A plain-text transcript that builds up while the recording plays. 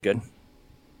Good.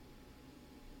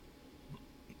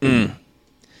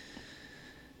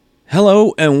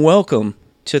 Hello and welcome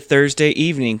to Thursday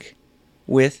evening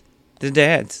with the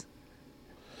dads.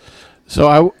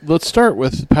 So let's start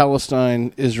with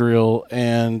Palestine, Israel,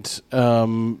 and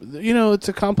it's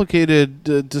a complicated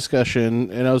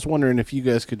discussion. And I was wondering if you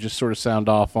guys could just sort of sound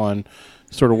off on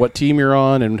sort of what team you're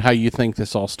on and how you think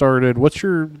this all started. What's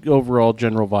your overall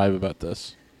general vibe about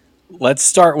this? Let's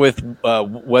start with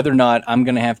whether or not I'm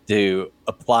going to have to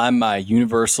apply my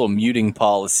universal muting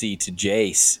policy to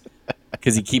Jace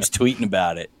because he keeps tweeting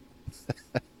about it.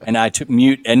 And I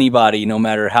mute anybody, no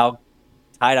matter how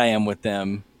tight I am with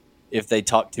them, if they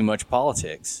talk too much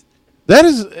politics. That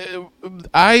is,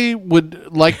 I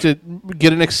would like to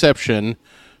get an exception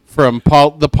from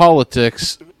the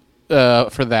politics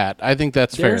for that. I think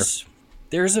that's fair.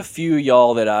 There's a few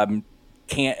y'all that I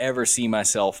can't ever see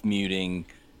myself muting.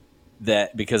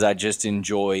 That because I just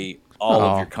enjoy all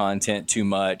of your content too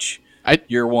much.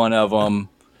 You're one of them.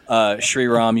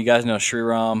 Shriram, you guys know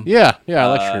Shriram? Yeah, I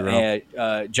like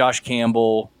Shriram. Josh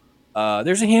Campbell.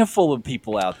 There's a handful of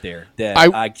people out there that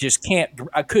I just can't.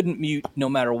 I couldn't mute no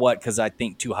matter what because I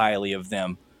think too highly of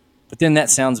them. But then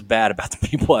that sounds bad about the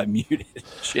people I muted.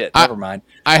 Shit, never mind.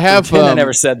 I have. I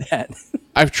never said that.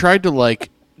 I've tried to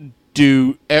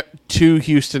do 2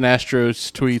 Houston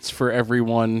Astros tweets for every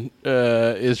one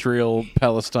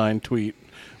Israel-Palestine tweet,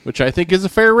 which I think is a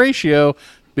fair ratio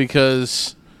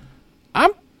because I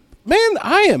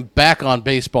am back on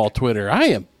baseball Twitter. I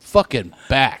am fucking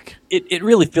back. It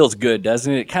really feels good,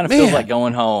 doesn't it? It kind of feels like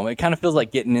going home. It kind of feels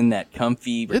like getting in that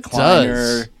comfy recliner. It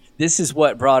does. This is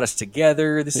what brought us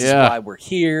together. This is why we're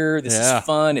here. This is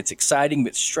fun. It's exciting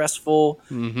but stressful.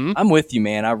 Mm-hmm. I'm with you,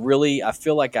 man. I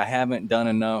feel like I haven't done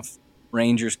enough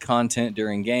Rangers content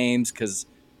during games because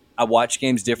I watch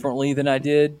games differently than I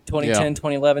did 2010,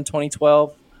 2011,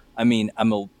 2012. I mean,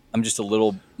 I'm just a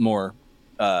little more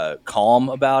calm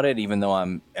about it, even though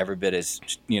I'm every bit as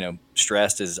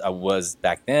stressed as I was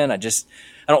back then. I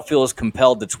don't feel as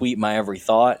compelled to tweet my every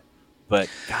thought, but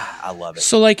God, I love it.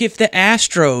 So, if the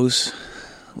Astros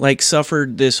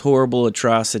suffered this horrible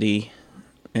atrocity,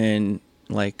 and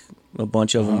a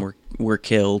bunch of them were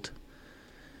killed,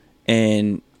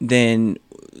 and then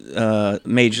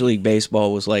Major League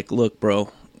Baseball was like, look,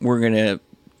 bro, we're going to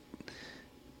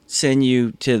send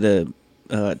you to the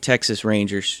Texas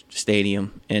Rangers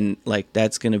stadium, and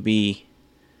that's going to be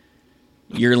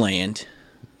your land,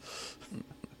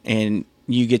 and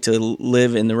you get to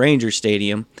live in the Rangers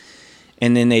stadium.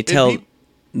 And then they tell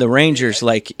the Rangers,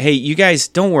 hey, you guys,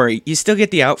 don't worry, you still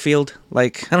get the outfield.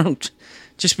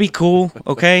 Just be cool,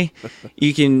 okay?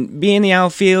 You can be in the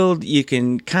outfield. You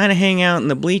can kind of hang out in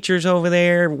the bleachers over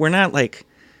there. We're not,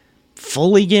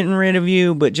 fully getting rid of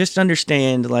you, but just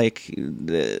understand,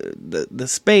 the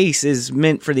space is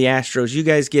meant for the Astros. You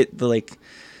guys get, the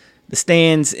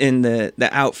stands in the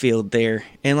outfield there.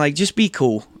 And, just be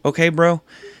cool, okay, bro?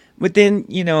 But then,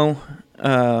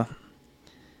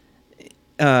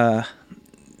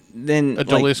 then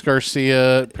Adolis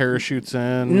Garcia parachutes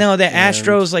in. No, the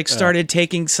Astros started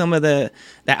taking some of the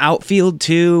outfield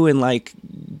too, and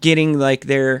getting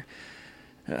their,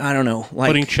 I don't know,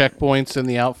 putting checkpoints in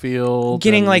the outfield,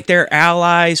 getting their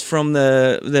allies from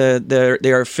their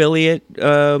affiliate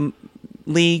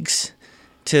leagues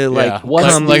to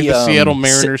come the Seattle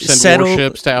Mariners send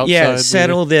warships to outside. Yeah,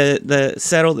 settle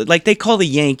the they call the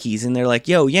Yankees, and they're like,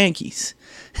 "Yo, Yankees."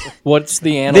 What's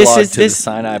the analog to the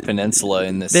Sinai Peninsula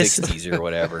in the 60s or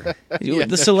whatever?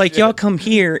 So, y'all come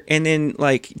here and then,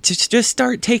 just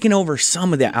start taking over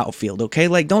some of the outfield, okay?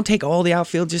 Don't take all the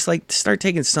outfield, just, start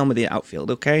taking some of the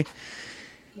outfield, okay?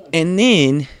 And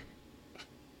then,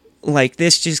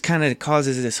 this just kind of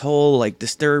causes this whole,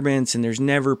 disturbance, and there's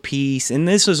never peace. And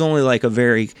this was only, a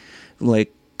very,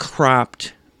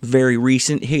 cropped, very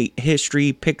recent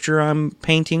history picture I'm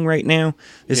painting right now.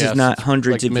 This is not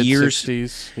hundreds of years.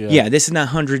 Yeah, this is not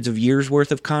hundreds of years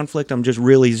worth of conflict. I'm just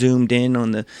really zoomed in on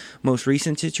the most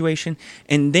recent situation.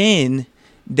 And then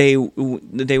they were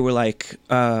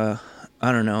I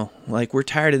don't know, we're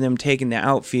tired of them taking the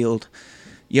outfield.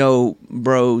 Yo,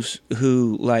 bros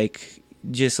who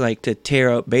just like to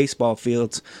tear up baseball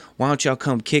fields. Why don't y'all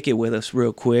come kick it with us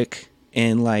real quick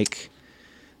and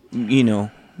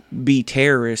be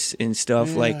terrorists and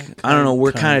stuff. I don't know,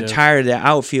 we're kind of tired of the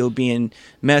outfield being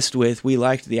messed with. We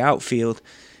liked the outfield.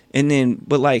 And then,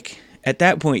 but at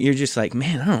that point, you're just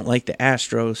man, I don't like the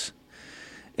Astros.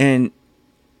 And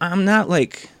I'm not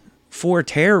for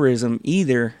terrorism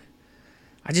either.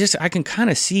 I can kind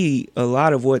of see a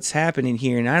lot of what's happening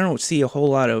here, and I don't see a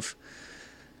whole lot of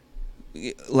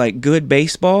good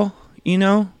baseball,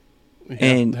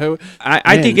 And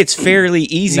I think it's fairly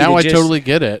easy. Now I totally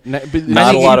get it.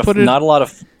 Not a lot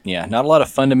of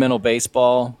fundamental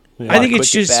baseball. I think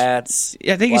it's just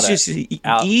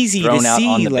easy to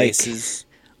see. Bases.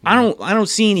 I don't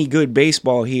see any good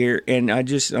baseball here, and I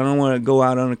don't want to go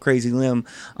out on a crazy limb.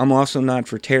 I'm also not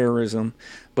for terrorism,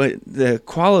 but the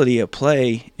quality of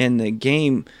play and the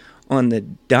game on the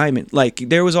diamond, like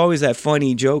there was always that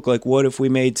funny joke, like what if we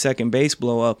made second base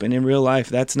blow up? And in real life,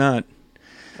 that's not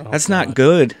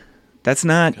good. That's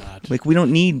not like we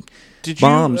don't need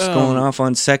bombs going off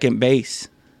on second base.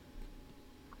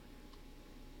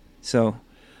 So.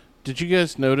 Did you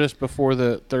guys notice before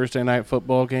the Thursday night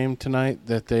football game tonight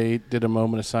that they did a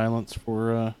moment of silence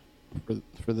for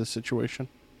this situation?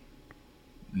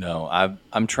 No,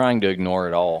 I'm trying to ignore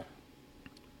it all.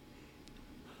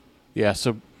 Yeah,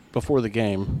 so before the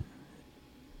game,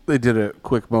 they did a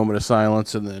quick moment of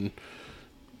silence, and then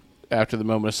after the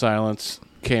moment of silence,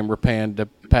 camera panned to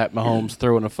Pat Mahomes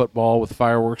throwing a football with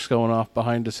fireworks going off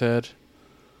behind his head.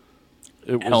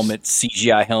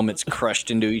 CGI helmets crushed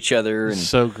into each other, and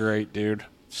so great, dude.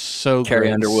 So Carrie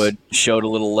great. Underwood showed a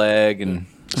little leg, and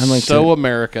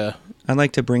America. I'd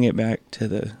like to bring it back to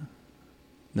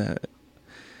the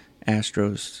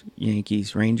Astros,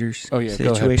 Yankees, Rangers situation.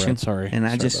 Go ahead, Brett. Sorry, and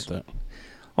about that.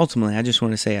 Ultimately, I just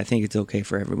want to say I think it's okay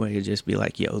for everybody to just be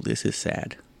like, "Yo, this is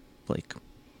sad." Like,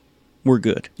 we're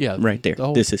good. Yeah, right there.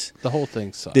 The whole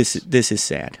thing sucks. This is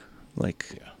sad.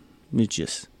 Like, it's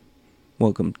just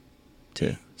welcome.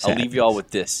 I'll leave you all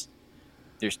with this.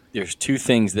 There's two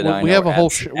things that I know. We have a whole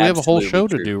show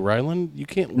to do, Ryland. You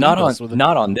can't not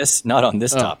on this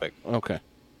topic. Okay.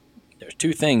 There's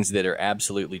two things that are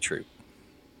absolutely true.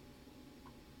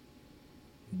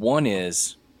 One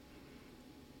is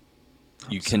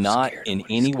you cannot in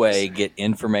any way get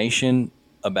information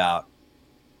about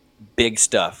big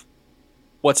stuff.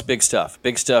 What's big stuff?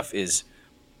 Big stuff is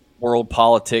world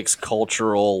politics,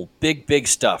 cultural, big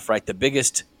stuff, right? The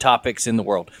biggest topics in the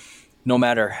world. No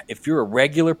matter if you're a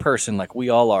regular person like we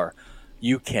all are,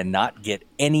 you cannot get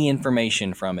any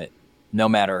information from it, no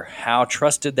matter how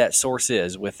trusted that source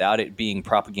is, without it being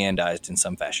propagandized in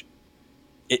some fashion.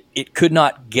 It could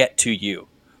not get to you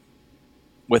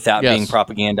without being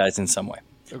propagandized in some way.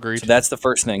 Agreed. So that's the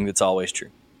first thing that's always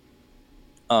true.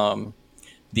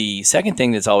 The second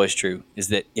thing that's always true is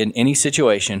that in any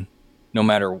situation, no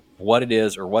matter what it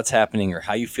is or what's happening or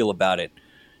how you feel about it,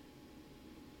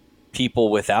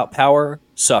 people without power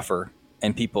suffer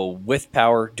and people with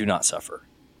power do not suffer.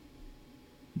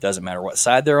 It doesn't matter what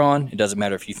side they're on. It doesn't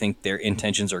matter if you think their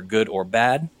intentions are good or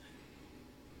bad.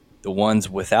 The ones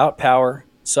without power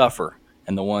suffer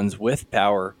and the ones with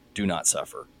power do not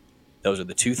suffer. Those are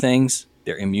the two things.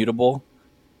 They're immutable.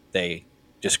 They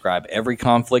describe every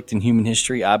conflict in human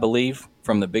history, I believe,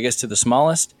 from the biggest to the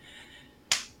smallest.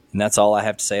 And that's all I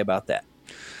have to say about that.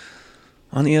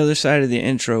 On the other side of the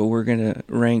intro, we're going to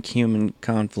rank human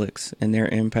conflicts and their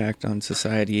impact on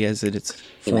society as it's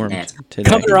formed today.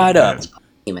 Coming right up,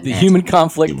 the human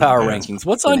conflict power rankings.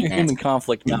 What's on your human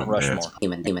conflict Mount Rushmore?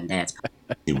 Human dads.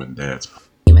 Human dads.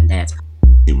 Human dads.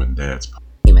 Human dads.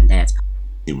 Human dads.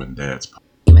 Human dads.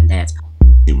 Human dads.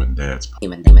 Human dads.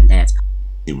 Human dads.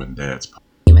 Human dads.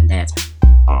 Human dads.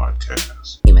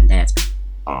 Podcast. Human dads.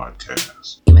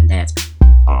 Podcast. Human dads.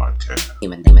 Podcast.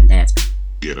 Human dads.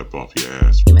 Get up off your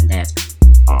ass. Human dads.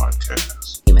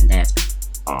 Podcast. Human dads.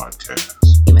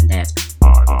 Podcast. Human dads.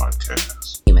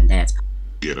 Podcast. Human dads.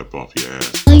 Get up off your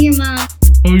ass. Oh your mom.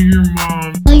 Oh your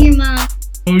mom. Oh your mom.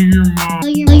 Oh your mom. Oh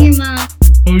your mom.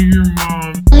 Oh your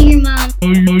mom. Oh your mom.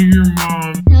 Oh your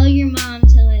mom. Tell your mom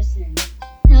to listen.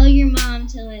 Tell your mom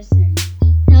to listen.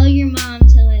 Tell your mom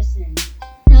to listen.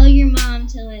 Tell your mom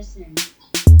to listen.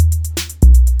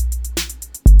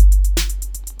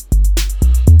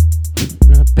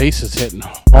 Bass is hitting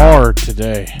hard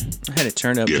today. I had it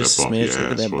turned up just a smidge.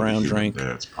 Look at that brown drink.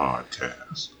 That's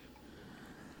podcast.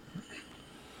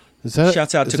 Is that,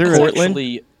 Shouts out to Portland.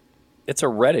 Cortland. It's a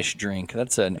reddish drink.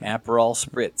 That's an Aperol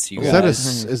Spritz.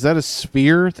 Is that a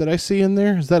sphere that I see in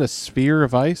there? Is that a sphere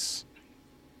of ice?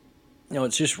 No,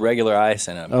 it's just regular ice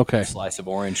and a slice of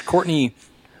orange. Courtney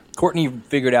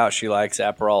figured out she likes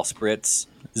Aperol Spritz.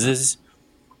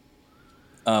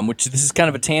 Which this is kind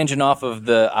of a tangent off of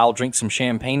the I'll drink some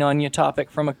champagne on you topic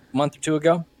from a month or two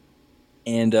ago.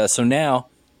 And so now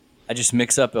I just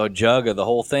mix up a jug of the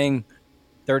whole thing,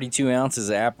 32 ounces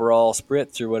of Aperol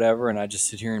Spritz or whatever, and I just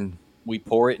sit here and we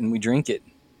pour it and we drink it.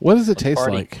 What does it taste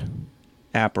like?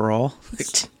 Aperol.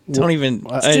 Don't even.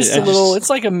 It's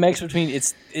like a mix between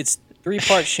it's 3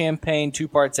 parts champagne, 2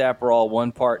 parts Aperol,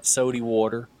 1 part sody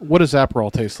water. What does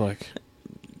Aperol taste like?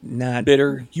 Not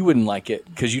bitter. You wouldn't like it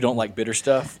because you don't like bitter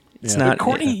stuff. It's not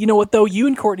Courtney, you know what though? You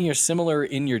and Courtney are similar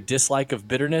in your dislike of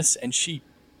bitterness, and she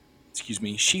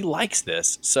likes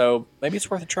this, so maybe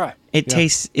it's worth a try. It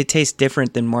tastes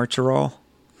different than Marcherol.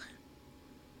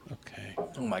 Okay.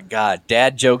 Oh my God,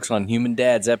 Dad Jokes on Human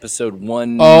Dads, episode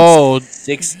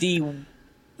 164,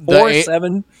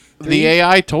 The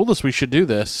AI told us we should do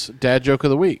this. Dad joke of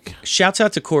the week. Shouts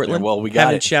out to Cortland. Yeah, well, we got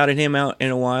Haven't it. shouted him out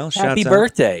in a while. Happy Shouts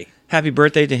birthday. Out. Happy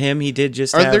birthday to him. He did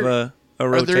just have a rotation.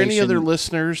 Are there any other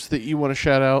listeners that you want to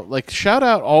shout out? Like, shout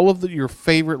out all of your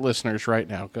favorite listeners right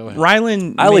now. Go ahead.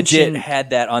 Rylan, I legit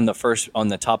had that on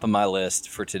the top of my list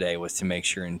for today, was to make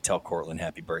sure and tell Cortland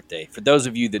happy birthday. For those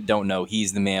of you that don't know,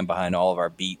 he's the man behind all of our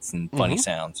beats and funny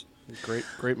sounds.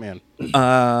 Great man.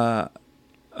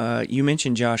 You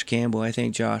mentioned Josh Campbell. I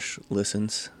think Josh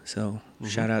listens. So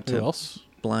shout out to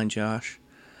Blind Josh.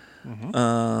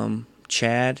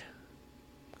 Chad.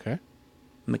 Okay.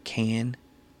 McCann.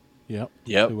 Yep.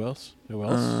 Who else? I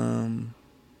don't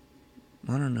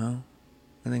know.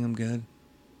 I think I'm good.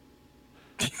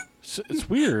 It's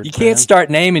weird. You can't start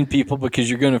naming people because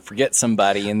you're going to forget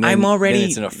somebody, and then, I'm already then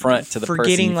it's an affront to the person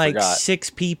forgetting you like forgot. 6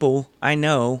 people. I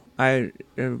know.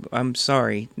 I'm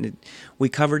sorry. We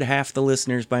covered half the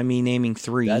listeners by me naming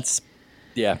 3.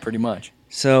 Yeah, pretty much.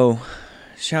 So,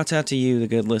 shouts out to you, the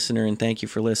good listener, and thank you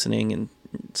for listening. And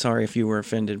sorry if you were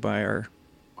offended by our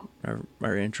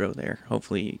intro there.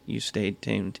 Hopefully you stayed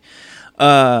tuned.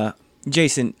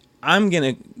 Jason, I'm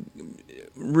gonna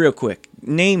real quick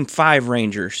name 5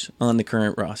 Rangers on the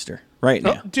current roster right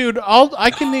now. Oh, dude, I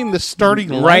can name the starting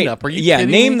lineup. Are you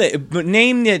kidding me?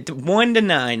 Name the 1 to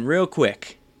 9 real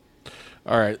quick.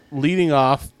 All right, leading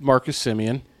off, Marcus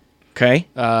Semien. Okay.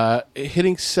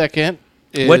 Hitting second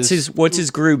is... What's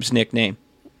his Groob's nickname?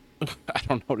 I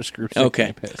don't know what his group's okay,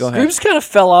 nickname is. go ahead. Group's kind of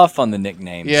fell off on the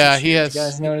nicknames. Yeah, he has. You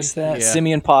guys notice that? Yeah.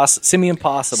 Simeon Possible. Seem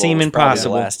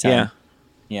Impossible. Last time.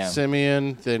 Yeah.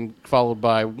 Simeon, then followed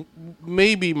by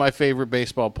maybe my favorite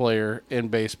baseball player in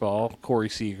baseball, Corey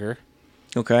Seager.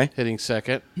 Okay. Hitting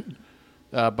second.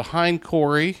 Behind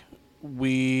Corey,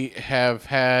 we have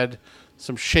had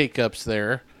some shakeups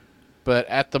there, but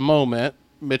at the moment,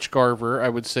 Mitch Garver, I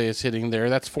would say, is hitting there.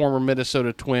 That's former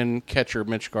Minnesota Twin catcher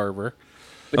Mitch Garver.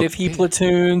 But if he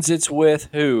platoons, it's with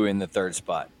who in the third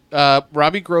spot?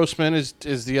 Robbie Grossman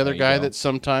is the other guy that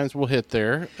sometimes will hit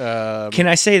there. Can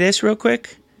I say this real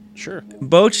quick? Sure.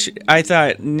 Boch, I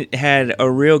thought, had a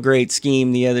real great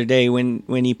scheme the other day when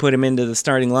he put him into the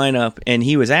starting lineup, and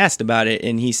he was asked about it,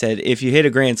 and he said, if you hit a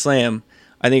grand slam,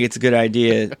 I think it's a good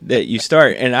idea that you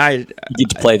start. And you get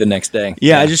to play the next day.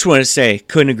 Yeah, I just want to say,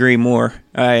 couldn't agree more.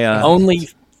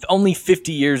 Only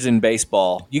 50 years in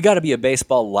baseball. You got to be a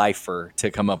baseball lifer to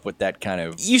come up with that kind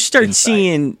of. You start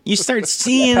seeing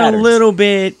a little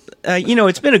bit.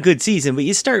 It's been a good season, but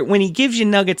when he gives you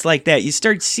nuggets like that, you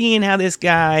start seeing how this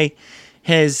guy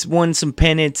has won some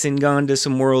pennants and gone to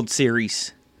some World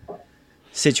Series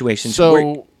situations.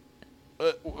 So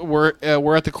we're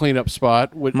at the cleanup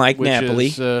spot. Mike Napoli.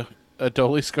 Is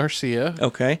Adolis Garcia.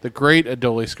 Okay. The great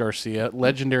Adolis Garcia,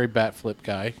 legendary bat flip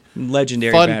guy.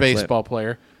 Legendary fun bat baseball flip.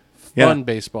 Player. Yeah. Fun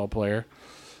baseball player.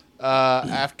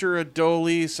 After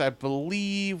Adolis, I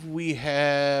believe we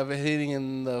have hitting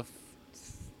in the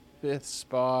 5th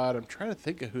spot. I'm trying to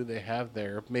think of who they have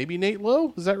there. Maybe Nate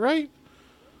Lowe? Is that right?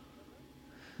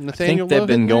 Nathaniel I think they've Lowe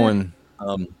been hitting going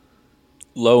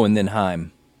Low and then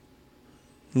Heim.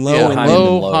 Low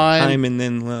Heim and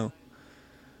then low.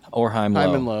 Or Heim Low.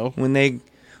 Heim and Low. When they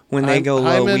go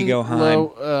low, we go Heim.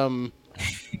 Low,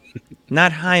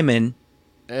 Not Hyman.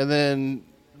 and then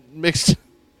mixed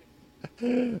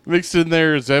in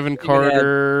there is Evan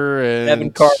Carter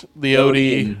and Leote,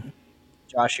 and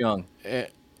Josh Young. And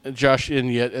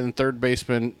third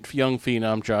baseman, young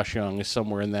phenom Josh Young is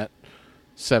somewhere in that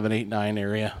 7, 8, 9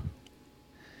 area.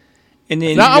 And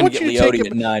then Now, I You're want going to you get to Leote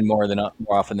take at 9 more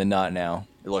often than not now,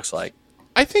 it looks like.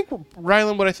 I think,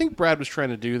 Rylan, what I think Brad was trying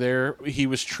to do there, he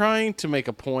was trying to make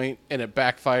a point, and it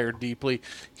backfired deeply.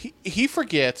 He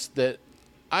forgets that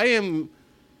Rylan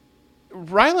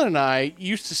and I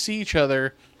used to see each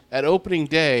other at opening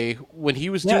day when he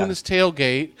was doing his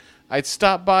tailgate. I'd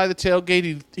stop by the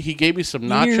tailgate. He gave me some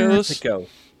nachos.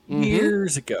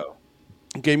 Years ago.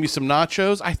 Gave me some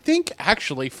nachos. I think,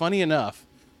 actually, funny enough,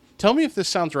 tell me if this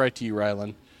sounds right to you,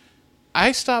 Rylan.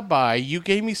 I stopped by. You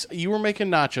were making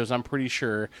nachos, I'm pretty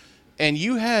sure, and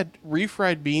you had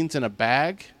refried beans in a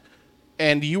bag,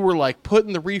 and you were like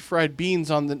putting the refried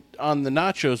beans on the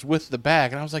nachos with the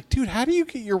bag, and I was like, dude, how do you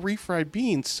get your refried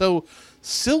beans so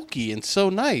silky and so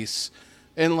nice,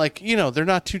 and like they're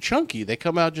not too chunky. They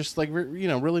come out just like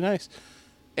really nice.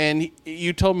 and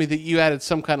you told me that you added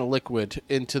some kind of liquid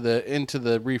into the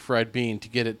refried bean to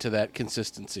get it to that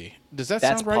consistency. Does that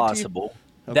sound right possible. to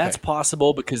you? That's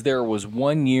possible because there was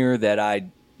one year that I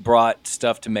brought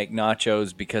stuff to make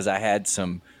nachos because I had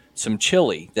some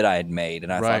chili that I had made,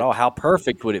 and I thought, oh, how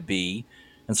perfect would it be?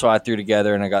 And so I threw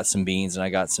together, and I got some beans, and I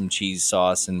got some cheese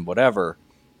sauce and whatever.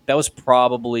 That was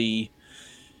probably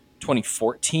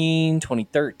 2014,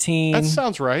 2013. That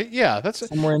sounds right. Yeah, that's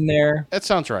somewhere in there. That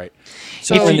sounds right.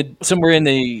 Somewhere in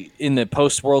the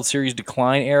post World Series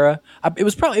decline era.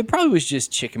 It probably was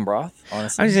just chicken broth.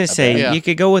 Honestly, I was gonna say you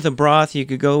could go with a broth. You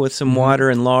could go with some water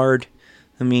and lard.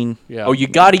 I mean, yeah. Oh, you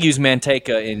got to use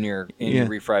manteca in your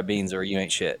refried beans, or you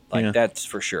ain't shit. That's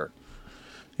for sure.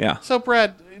 Yeah. So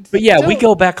Brad, but yeah, we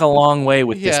go back a long way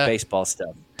with this baseball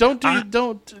stuff. Don't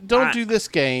do this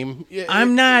game.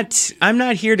 I'm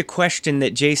not here to question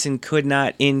that Jason could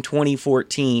not in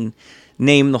 2014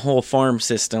 name the whole farm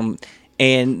system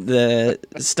and the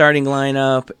starting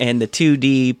lineup and the 2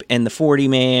 deep and the 40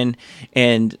 man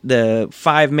and the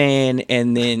 5 man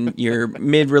and then your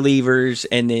mid relievers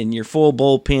and then your full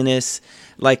bullpenists.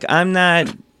 Like, I'm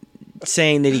not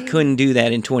saying that he couldn't do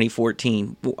that in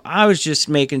 2014. I was just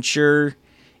making sure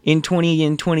in 20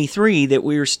 and 23 that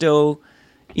we were still,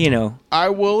 I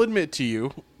will admit to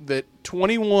you that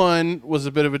 21 was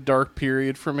a bit of a dark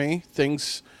period for me.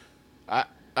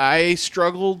 I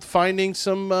struggled finding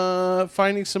some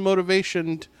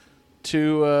motivation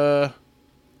to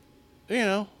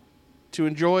to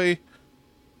enjoy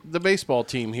the baseball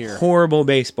team here. Horrible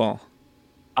baseball.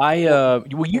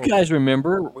 You guys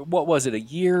remember, what was it, a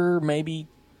year, maybe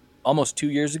almost 2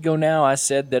 years ago now, I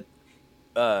said that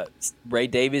Ray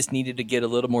Davis needed to get a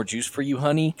little more juice for you,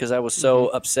 honey, because I was so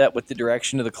upset with the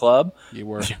direction of the club. You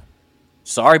were.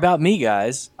 Sorry about me,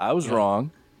 guys. I was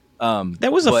wrong.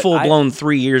 That was a full-blown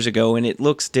 3 years ago, and it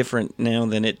looks different now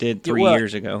than it did 3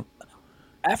 years ago.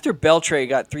 After Beltre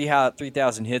got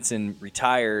 3,000 hits and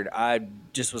retired, I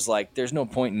just was like, there's no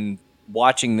point in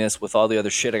watching this with all the other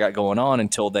shit I got going on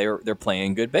until they're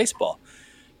playing good baseball.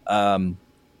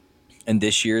 And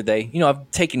this year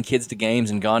I've taken kids to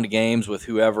games and gone to games with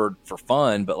whoever for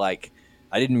fun, but like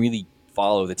I didn't really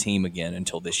follow the team again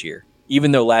until this year.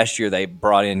 Even though last year they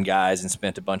brought in guys and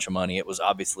spent a bunch of money, it was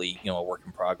obviously, a work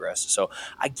in progress. So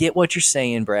I get what you're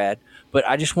saying, Brad, but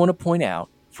I just want to point out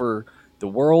for the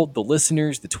world, the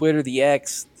listeners, the Twitter, the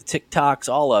X, the TikToks,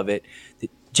 all of it, that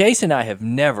Jason and I have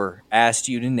never asked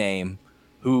you to name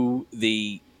who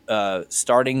the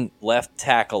starting left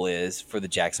tackle is for the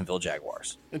Jacksonville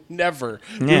Jaguars. Never.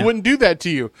 Yeah. We wouldn't do that to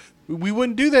you. We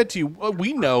wouldn't do that to you.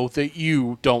 We know that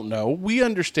you don't know. We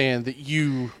understand that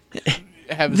you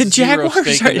have zero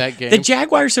stake in that game. The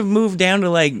Jaguars have moved down to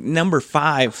like number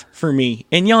 5 for me,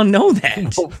 and y'all know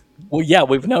that. Well, yeah,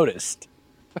 we've noticed.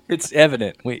 It's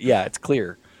evident. It's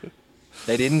clear.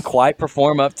 They didn't quite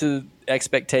perform up to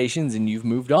expectations, and you've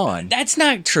moved on. That's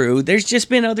not true. There's just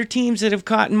been other teams that have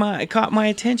caught my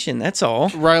attention. That's all.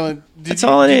 Rylan, did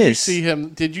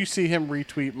you see him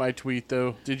retweet my tweet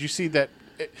though? Did you see that?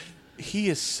 He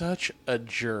is such a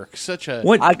jerk.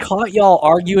 What? I caught y'all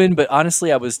arguing, but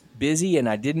honestly, I was busy and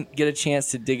I didn't get a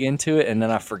chance to dig into it, and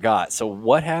then I forgot. So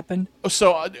what happened?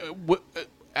 So,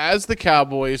 as the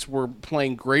Cowboys were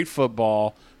playing great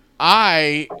football,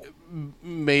 I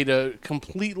made a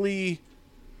completely.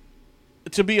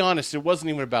 To be honest, it wasn't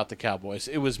even about the Cowboys.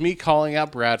 It was me calling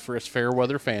out Brad for his fair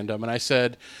weather fandom, and I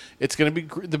said it's going to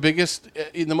be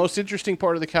the most interesting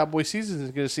part of the Cowboy season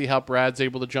is going to see how Brad's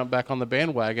able to jump back on the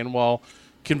bandwagon while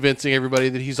convincing everybody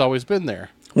that he's always been there.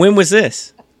 When was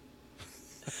this?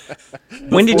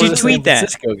 When did you tweet that? San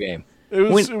Francisco game. It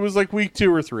was like week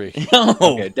 2 or 3. No.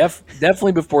 Okay,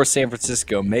 definitely before San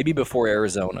Francisco, maybe before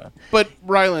Arizona. But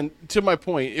Rylan, to my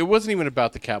point, it wasn't even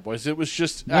about the Cowboys. It was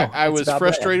just I was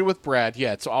frustrated with Brad.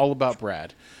 Yeah, it's all about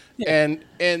Brad. Yeah.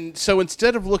 And so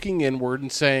instead of looking inward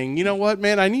and saying, you know what,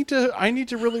 man, I need to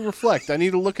really reflect. I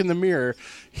need to look in the mirror.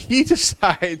 He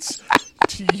decides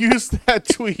to use that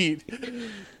tweet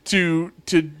to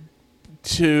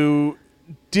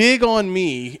dig on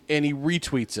me, and he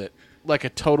retweets it. Like a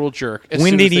total jerk.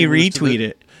 When did he retweet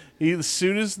it? As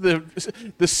soon as the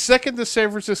second the San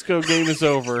Francisco game is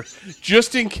over,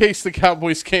 just in case the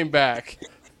Cowboys came back,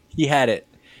 he had it.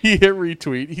 He hit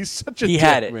retweet. He's such a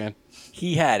dick, man.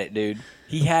 He had it, dude.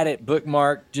 He had it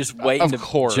bookmarked, just waiting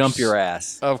to jump your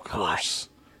ass. Of course.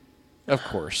 God. Of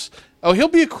course. Oh, he'll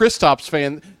be a Kristaps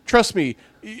fan. Trust me.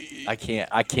 I can't.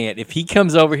 If he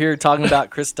comes over here talking about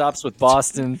Kristaps with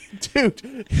Boston,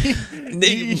 dude,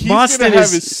 he's Boston gonna have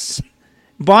his.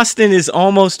 Boston is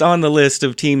almost on the list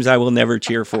of teams I will never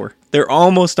cheer for. They're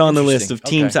almost on the list of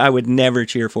teams I would never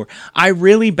cheer for. I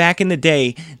really, back in the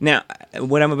day, now,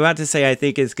 what I'm about to say I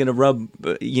think is going to rub,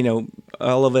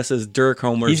 all of us as Dirk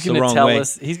homers the wrong way.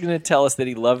 He's going to tell us that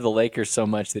he loved the Lakers so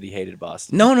much that he hated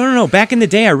Boston. No. Back in the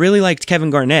day, I really liked Kevin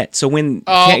Garnett. So when...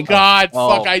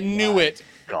 I knew it.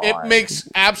 God. It makes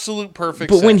absolute perfect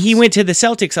sense. But when he went to the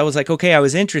Celtics, I was like, okay, I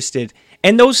was interested.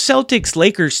 And those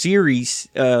Celtics-Lakers series,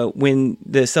 when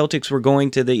the Celtics were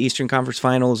going to the Eastern Conference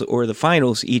Finals or the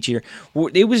Finals each year,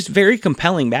 it was very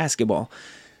compelling basketball.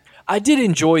 I did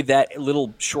enjoy that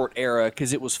little short era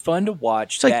because it was fun to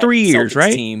watch. It's like 3 years, Celtics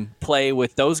right? Team play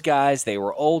with those guys. They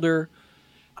were older.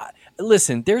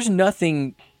 Listen, there's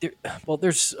nothing.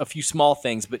 There's a few small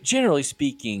things, but generally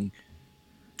speaking,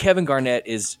 Kevin Garnett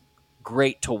is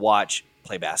great to watch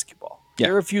play basketball. Yeah.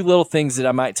 There are a few little things that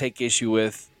I might take issue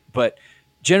with, but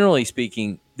generally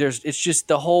speaking, it's just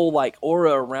the whole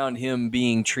aura around him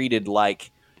being treated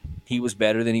like he was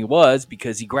better than he was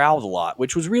because he growled a lot,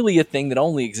 which was really a thing that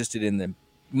only existed in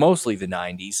mostly the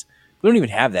 90s. We don't even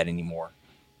have that anymore.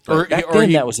 Back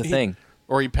then, that was a thing.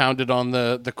 Or he pounded on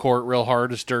the court real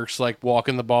hard as Dirk's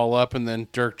walking the ball up, and then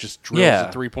Dirk just drills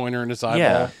a 3-pointer in his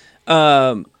eyeball.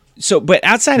 Yeah. But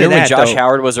outside of that, Josh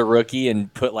Howard was a rookie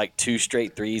and put 2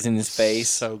 straight threes in his face.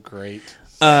 So great.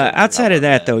 Outside of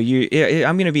that, though,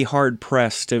 I'm going to be hard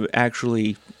pressed to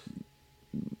actually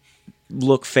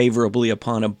look favorably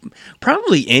upon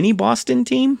probably any Boston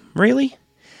team. Really,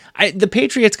 the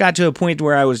Patriots got to a point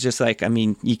where I was just like, I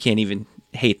mean, you can't even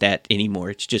hate that anymore.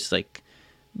 It's just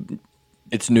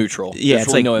it's neutral. Yeah, there's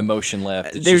really no emotion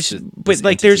left. There's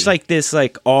this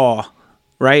awe,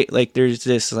 right? There's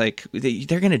this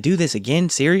they're going to do this again.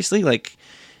 Seriously,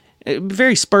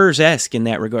 very Spurs-esque in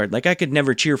that regard. I could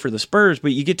never cheer for the Spurs,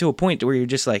 but you get to a point where you're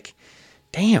just like,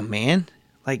 damn, man.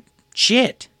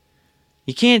 Shit.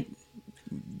 You can't,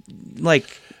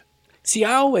 See,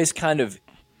 I always kind of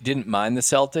didn't mind the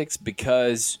Celtics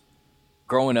because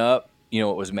growing up, it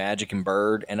was Magic and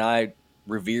Bird, and I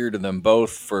revered them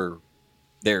both for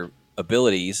their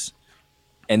abilities,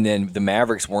 and then the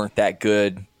Mavericks weren't that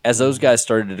good. As those guys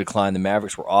started to decline, the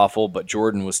Mavericks were awful, but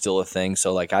Jordan was still a thing,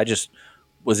 so I just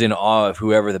was in awe of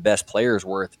whoever the best players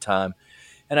were at the time.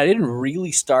 And I didn't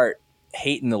really start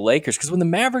hating the Lakers because when the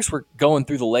Mavericks were going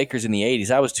through the Lakers in the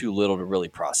 80s, I was too little to really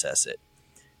process it.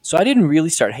 So I didn't really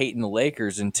start hating the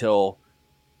Lakers until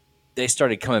they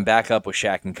started coming back up with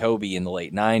Shaq and Kobe in the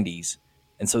late 90s.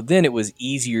 And so then it was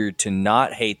easier to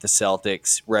not hate the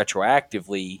Celtics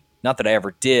retroactively. Not that I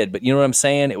ever did, but you know what I'm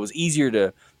saying? It was easier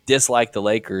to dislike the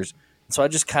Lakers. And so I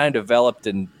just kind of developed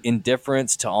an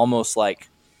indifference to almost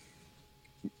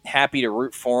happy to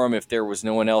root for them if there was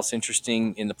no one else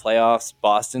interesting in the playoffs,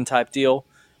 Boston type deal.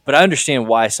 But I understand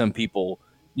why some people,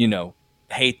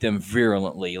 hate them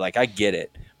virulently. I get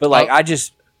it. But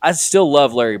I still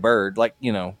love Larry Bird.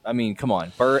 Come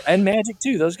on. Bird and Magic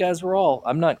too. Those guys were all,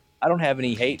 I don't have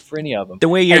any hate for any of them. The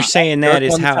way you're saying that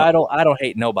is how title, I don't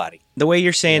hate nobody. The way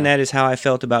you're saying that is how I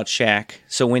felt about Shaq.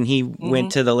 So when he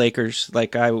went to the Lakers,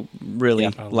 I really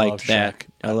liked that.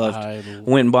 I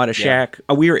went and bought a Shaq.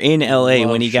 We were in LA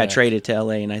when he got traded to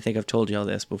LA, and I think I've told you all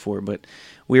this before, but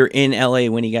we were in LA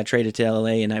when he got traded to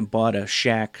LA, and I bought a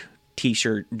Shaq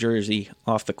t-shirt jersey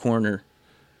off the corner.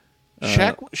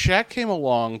 Shaq came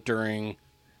along during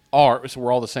so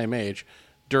we're all the same age,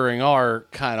 during our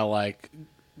kind of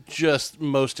just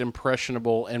most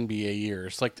impressionable NBA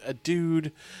years. A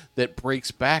dude that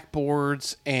breaks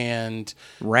backboards and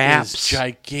raps, is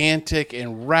gigantic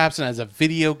and raps and has a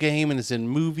video game and is in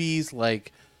movies so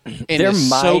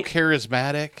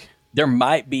charismatic. There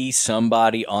might be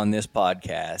somebody on this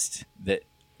podcast that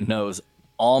knows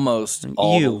almost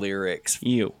all the lyrics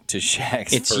to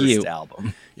Shaq's first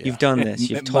album. Yeah. You've done this.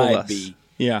 You've told us.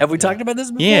 Yeah. Have we talked about this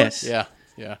before? Yes. Yeah.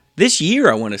 This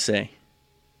year, I want to say.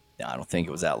 I don't think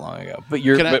it was that long ago. But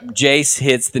Jace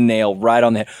hits the nail right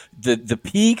on the head. The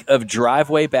peak of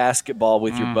driveway basketball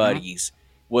with your buddies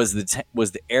was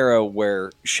the era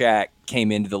where Shaq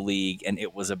came into the league, and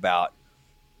it was about,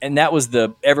 and that was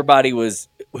everybody was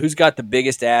who's got the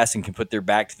biggest ass and can put their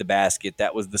back to the basket.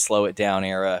 That was the slow it down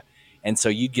era, and so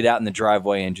you'd get out in the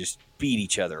driveway and just beat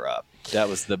each other up. That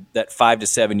was that 5 to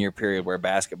 7 year period where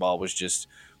basketball was just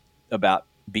about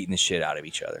beating the shit out of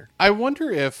each other. I wonder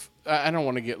if I don't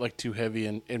want to get too heavy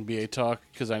in NBA talk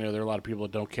because I know there are a lot of people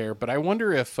that don't care, but I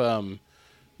wonder if the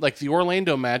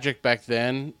Orlando Magic back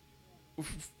then,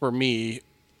 for me,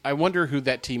 I wonder who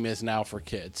that team is now for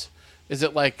kids. Is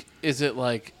it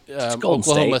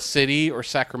Oklahoma City or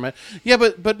Sacramento? Yeah,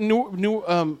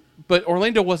 but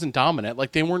Orlando wasn't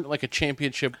dominant. They weren't a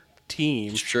championship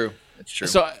team. It's true. That's true.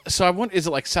 So I want. Is it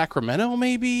like Sacramento?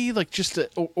 Maybe like just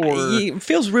or It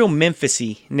feels real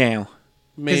Memphis-y now.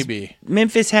 maybe.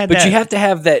 Memphis had but that. you have to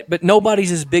have that. But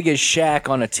nobody's as big as Shaq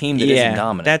on a team that not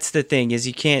dominant. That's the thing is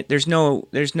you can't. There's no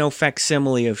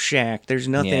facsimile of Shaq. There's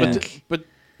nothing. Yeah.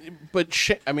 But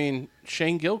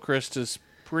Shane Gilchrist is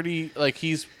pretty like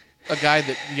he's a guy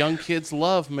that young kids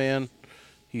love. Man,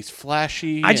 he's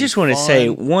flashy. I just want to say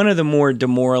one of the more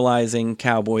demoralizing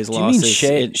Cowboys Do you losses.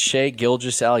 mean Shea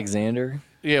Gilgeous-Alexander?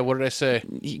 Yeah, what did I say?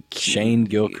 Shane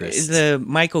Gilchrist. The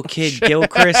Michael Kidd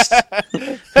Gilchrist.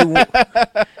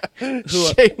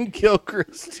 Shane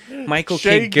Gilchrist. Michael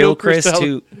Shea Kidd Gilchrist,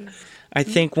 who I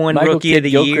think won Rookie of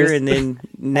the Year and then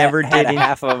never had did.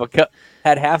 half of a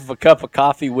cup of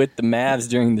coffee with the Mavs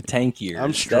during the tank years.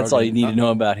 I'm That's all you need struggling. to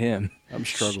know about him. I'm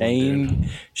struggling, dude.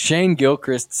 Shane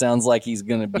Gilchrist sounds like he's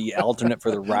going to be alternate for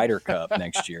the Ryder Cup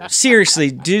next year.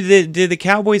 Seriously, do the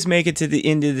Cowboys make it to the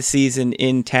end of the season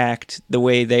intact the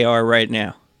way they are right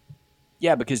now?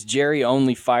 Yeah, because Jerry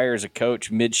only fires a coach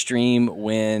midstream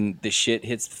when the shit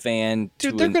hits the fan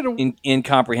Dude, to they're an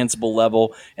incomprehensible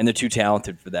level, and they're too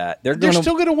talented for that. They're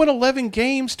still going to win 11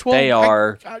 games, 12. They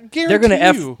are. I They're going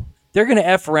guarantee to you. They're going to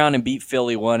F around and beat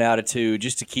Philly 1 out of 2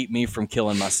 just to keep me from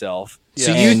killing myself.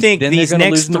 So And you think then they're these gonna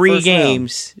lose next in the 3 first round.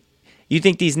 games? You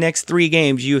think these next 3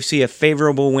 games you see a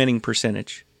favorable winning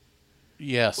percentage?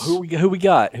 Yes. Who we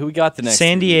got? Who we got the next?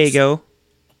 San 3 weeks? Diego.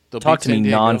 They'll Talk beat to me,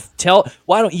 San Diego.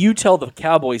 Why don't you tell the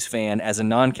Cowboys fan as a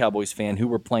non-Cowboys fan who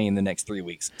we're playing the next 3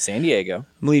 weeks? San Diego.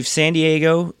 I believe San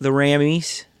Diego, the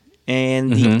Rammies,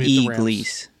 and the Mhm. Beat the Rams.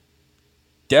 Eagles.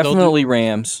 Definitely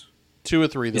Rams. 2 or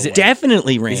 3. Is it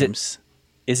Definitely Is it- Rams.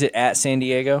 Is it at San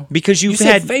Diego? Because You you've said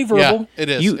had favorable, Yeah, it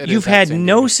is. you've at had San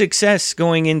no Diego. success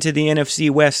going into the NFC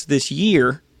West this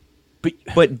year, but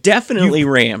but definitely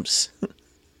Rams.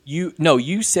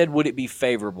 you said would it be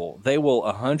favorable? They will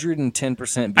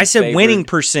 110% be I said favored.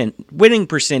 winning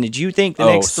percentage. You think the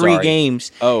Oh, next 3 sorry.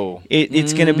 games Oh,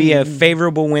 it's going to be a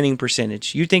favorable winning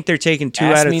percentage. You think they're taking 2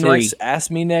 out of 3. Ask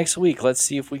me next week. Let's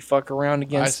see if we fuck around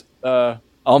against.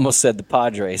 Almost said the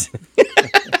Padres,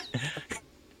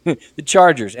 the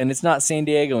Chargers, and it's not San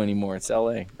Diego anymore. It's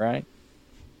L.A. Right?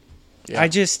 We're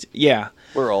old.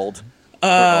 We're old.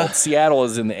 Seattle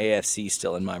is in the AFC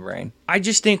still in my brain. I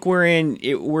just think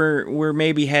we're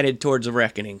maybe headed towards a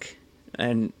reckoning,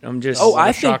 and I'm just. Oh, What a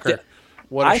I think shocker. that.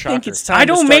 What a I shocker. think it's time I to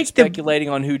don't start make the- speculating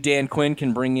on who Dan Quinn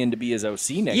can bring in to be his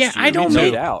OC next year. I don't no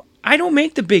make doubt. I don't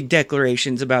make the big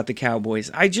declarations about the Cowboys.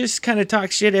 I just kind of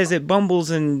talk shit as it bumbles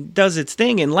and does its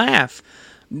thing and laugh.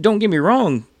 Don't get me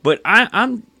wrong, but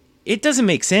I'm. It doesn't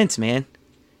make sense, man.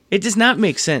 It does not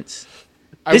make sense.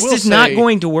 This is not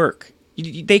going to work.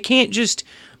 They can't just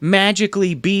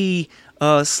magically be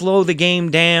slow the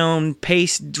game down,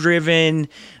 pace-driven,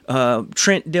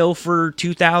 Trent Dilfer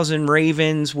 2000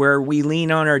 Ravens, where we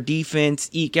lean on our defense,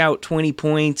 eke out 20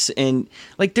 points, and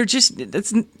like they're just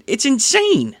it's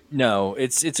insane. No,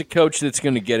 it's a coach that's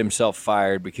going to get himself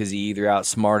fired because he either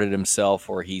outsmarted himself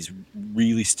or he's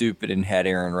really stupid and had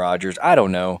Aaron Rodgers. I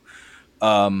don't know,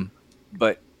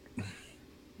 but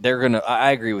they're gonna.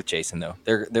 I agree with Jason though.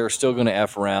 They're still gonna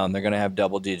F around. They're gonna have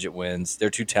double-digit wins.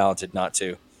 They're too talented not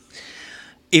to.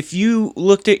 If you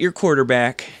looked at your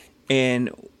quarterback, and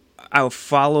I'll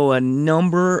follow a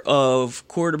number of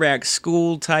quarterback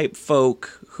school type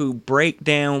folk who break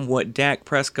down what Dak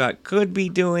Prescott could be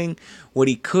doing, what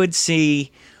he could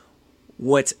see,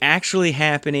 what's actually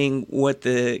happening, what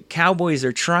the Cowboys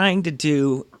are trying to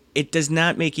do. It does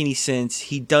not make any sense.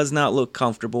 He does not look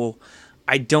comfortable.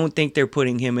 I don't think they're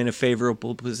putting him in a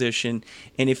favorable position.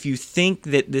 And if you think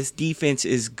that this defense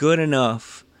is good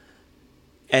enough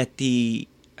at the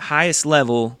highest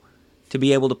level to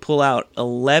be able to pull out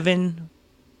 11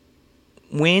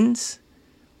 wins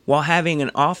while having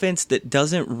an offense that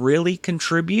doesn't really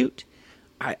contribute,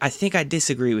 I think I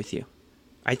disagree with you.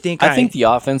 I think the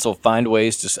offense will find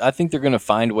ways to. I think they're going to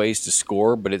find ways to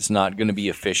score, but it's not going to be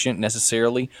efficient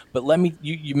necessarily. But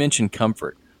you mentioned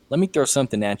comfort. Let me throw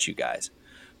something at you guys.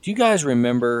 Do you guys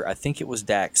remember? I think it was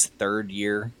Dak's 3rd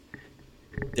year.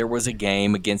 There was a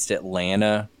game against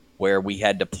Atlanta where we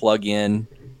had to plug in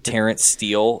Terrence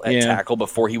Steele at tackle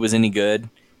before he was any good,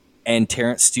 and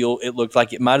Terrence Steele. It looked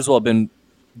like it might as well have been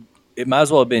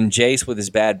Jace with his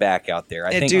bad back out there.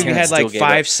 I think dude Terrence had like Steele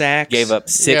 5 sacks. gave up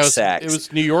 6 sacks. It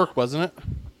was New York, wasn't it?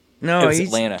 No, it was he's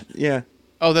Atlanta. Yeah.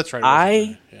 Oh, that's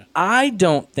right. I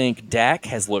don't think Dak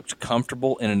has looked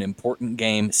comfortable in an important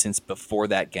game since before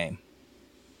that game.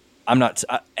 I'm not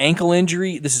ankle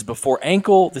injury. This is before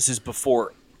ankle. This is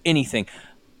before anything.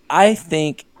 I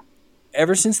think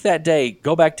ever since that day,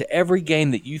 go back to every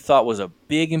game that you thought was a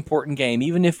big important game.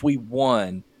 Even if we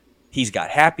won, He's got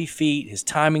happy feet. His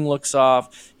timing looks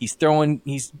off. He's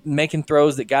making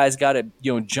throws that guys got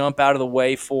to jump out of the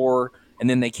way for, and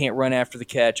then they can't run after the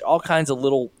catch. All kinds of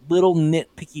little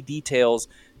nitpicky details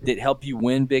that help you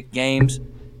win big games.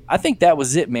 I think that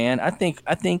was it, man. I think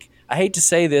I hate to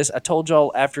say this. I told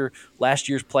y'all after last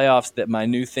year's playoffs that my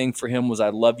new thing for him was I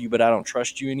love you, but I don't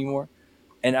trust you anymore.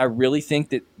 And I really think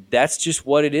that that's just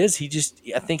what it is.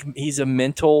 I think he's a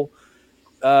mental.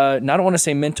 I don't want to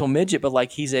say mental midget, but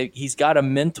like he's got a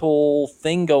mental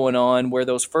thing going on where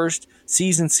those first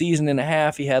season and a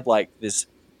half, he had like this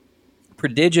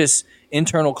prodigious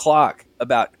internal clock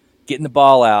about getting the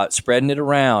ball out, spreading it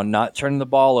around, not turning the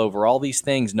ball over, all these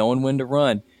things, knowing when to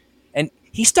run. And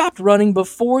he stopped running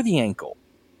before the ankle.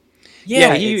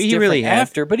 Yeah, he really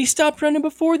after, but he stopped running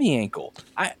before the ankle.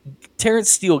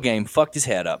 Terrence Steele game fucked his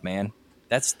head up, man.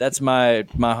 That's my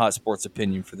hot sports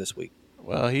opinion for this week.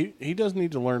 Well, he does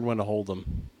need to learn when to hold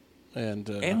them, and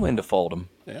when to fold them.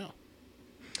 Yeah,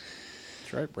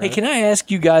 that's right, Brad. Hey, can I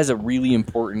ask you guys a really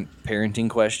important parenting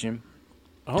question?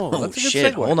 Oh, that's a good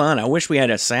shit! segue. Hold on, I wish we had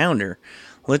a sounder.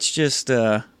 Let's just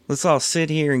let's all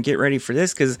sit here and get ready for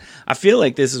this because I feel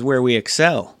like this is where we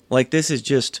excel. Like this is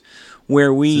just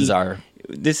where we.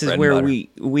 This is where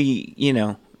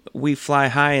we fly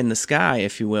high in the sky,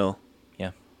 if you will.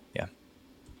 Yeah.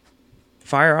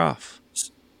 Fire off.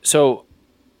 So,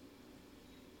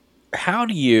 how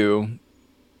do you,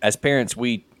 as parents,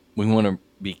 we want to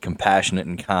be compassionate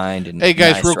and kind and hey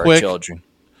guys, nice real to our quick. children.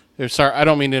 Sorry, I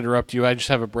don't mean to interrupt you. I just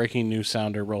have a breaking news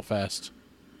sounder real fast.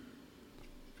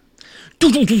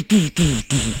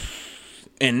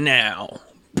 And now,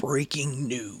 breaking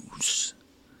news.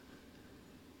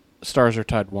 Stars are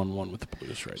tied 1-1 with the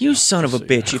Blues right now. You son of a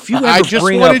bitch! If you I ever just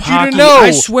bring wanted up you to hockey, know.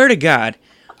 I swear to God,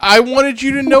 I wanted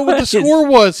you to know what the score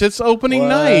was. It's opening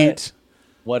night.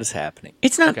 What is happening?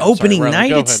 it's not Okay, I'm sorry, opening Riley, night.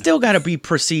 go It's ahead. still got to be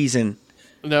preseason.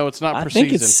 No, it's not I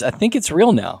preseason. think it's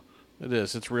real now. It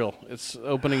is. It's real. It's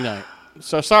opening night.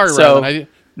 So sorry, So, Rylan.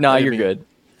 no, you're good.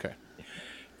 Okay.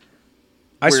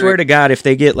 I swear to God, if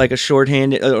they get like a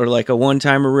shorthanded or like a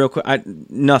one-timer real quick,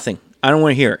 nothing. I don't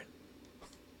want to hear it.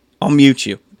 I'll mute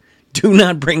you. Do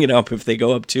not bring it up if they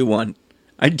go up 2-1.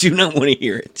 I do not want to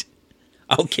hear it.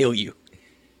 I'll kill you.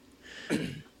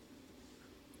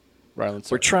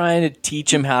 Rylan, We're trying to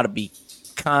teach them how to be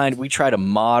kind. We try to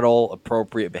model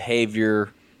appropriate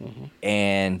behavior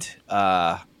and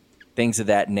things of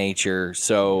that nature.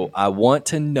 So I want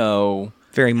to know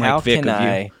Very Mike Vick of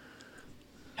you.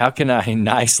 How can I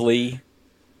nicely,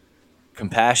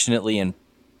 compassionately, and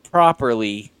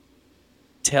properly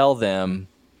tell them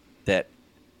that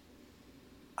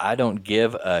I don't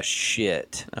give a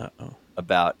shit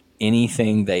about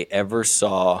anything they ever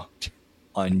saw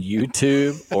on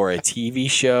YouTube or a TV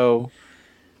show,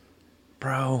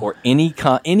 bro, or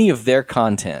any of their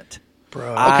content,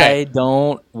 bro. I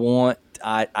don't want.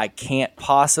 I can't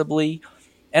possibly,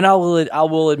 and I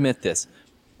will admit this.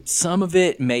 Some of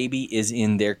it maybe is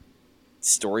in their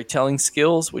storytelling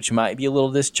skills, which might be a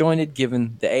little disjointed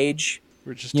given the age.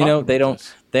 We're just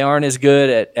They aren't as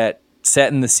good at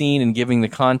setting the scene and giving the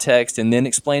context and then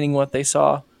explaining what they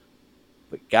saw.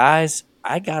 But guys,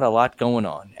 I got a lot going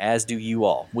on, as do you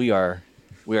all. We are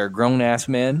grown ass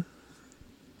men.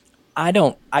 I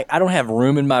don't have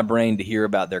room in my brain to hear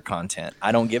about their content.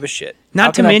 I don't give a shit.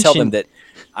 How can I tell them that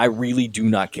I really do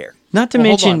not care? Not to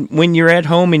mention when you're at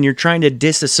home and you're trying to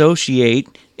disassociate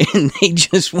and they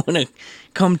just want to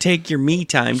come take your me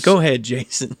time. Go ahead,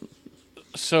 Jason.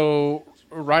 So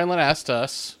Rylan asked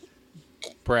us,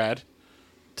 Brad,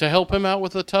 to help him out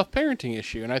with a tough parenting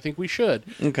issue, and I think we should.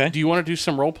 Okay. Do you want to do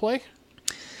some role play?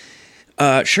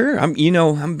 Sure. I'm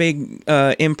a big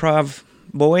improv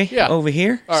boy over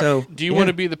here. Right. So do you want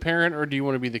to be the parent or do you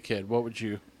want to be the kid? What would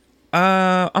you?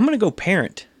 I'm gonna go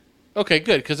parent. Okay,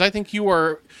 good, because I think you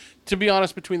are. To be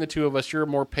honest, between the two of us, you're a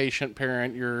more patient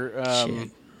parent. You're.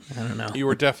 Shit. I don't know. You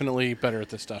were definitely better at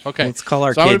this stuff. Okay, let's call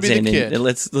our kids in. And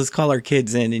let's call our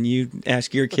kids in, and you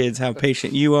ask your kids how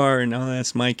patient you are, and I'll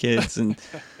ask my kids, and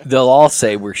they'll all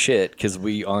say we're shit because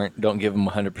we don't give them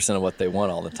 100% of what they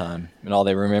want all the time, and all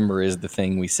they remember is the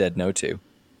thing we said no to.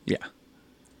 Yeah.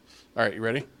 All right, you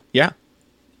ready? Yeah.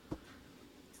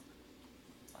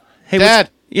 Hey,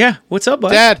 Dad. What's up, bud?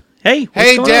 Dad. Hey,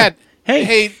 Dad. On?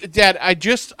 Hey, Dad. I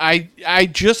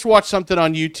just watched something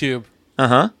on YouTube.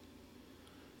 Uh-huh.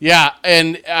 Yeah,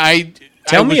 and I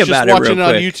Tell me about it real quick.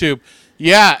 on YouTube.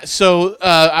 Yeah, so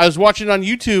I was watching it on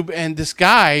YouTube, and this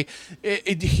guy,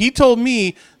 he told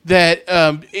me that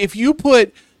if you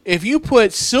put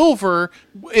silver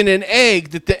in an egg,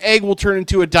 that the egg will turn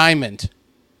into a diamond.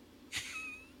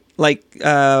 Like,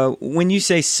 when you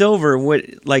say silver,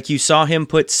 what, like you saw him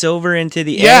put silver into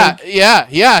the egg?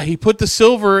 Yeah. He put the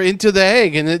silver into the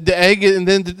egg, and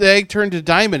then the egg turned to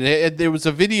diamond. There was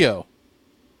a video.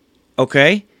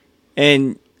 Okay.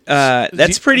 And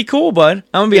that's pretty cool, bud.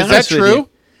 I'm going to be honest with you. Is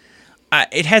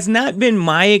that true? It has not been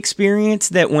my experience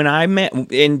that when I met,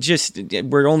 and just,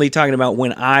 we're only talking about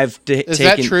when I've taken. Is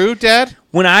that true, Dad?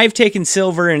 When I've taken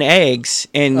silver and eggs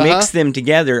and mixed them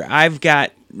together, I've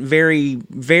got very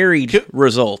varied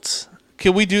results.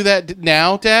 Can we do that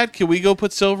now, Dad? Can we go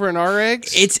put silver in our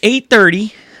eggs? It's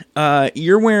 8:30.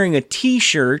 You're wearing a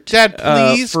T-shirt, Dad,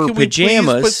 please, for can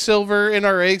pajamas. We please put silver in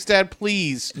our eggs, Dad?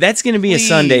 Please. That's going to be a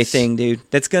Sunday thing, dude.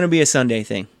 That's going to be a Sunday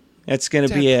thing. That's going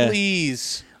to be a.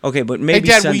 Please. Okay, but maybe.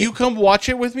 Hey, Dad, Sunday. will you come watch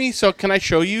it with me? So can I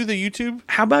show you the YouTube?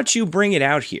 How about you bring it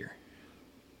out here?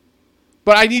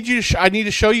 But I need you. I need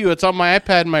to show you. It's on my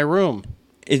iPad in my room.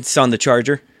 It's on the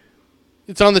charger.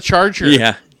 It's on the charger.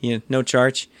 Yeah, no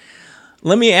charge.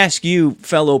 Let me ask you,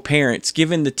 fellow parents,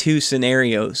 given the two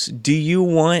scenarios, do you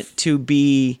want to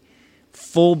be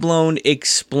full-blown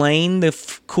explain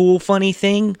the cool, funny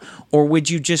thing, or would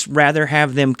you just rather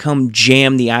have them come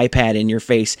jam the iPad in your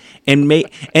face and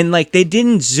like they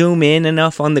didn't zoom in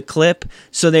enough on the clip,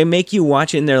 so they make you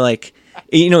watch it and they're like,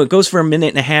 it goes for a minute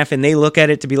and a half, and they look at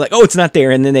it to be like, oh, it's not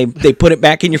there, and then they put it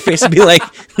back in your face and be like,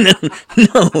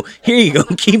 no, here you go,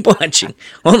 keep watching.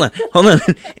 Hold on,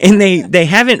 and they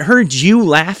haven't heard you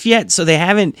laugh yet, so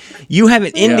you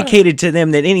haven't indicated to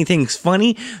them that anything's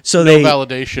funny, so no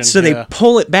validation. So they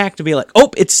pull it back to be like,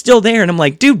 oh, it's still there, and I'm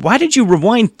like, dude, why did you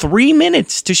rewind 3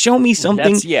 minutes to show me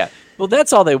something? Well,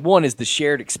 that's all they want is the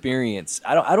shared experience.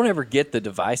 I don't ever get the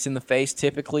device in the face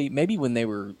typically. Maybe when they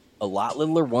were a lot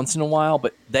littler once in a while,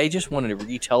 but they just wanted to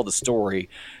retell the story,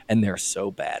 and they're so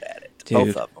bad at it. Dude,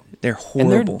 both of them. They're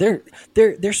horrible. And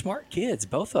they're smart kids,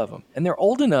 both of them, and they're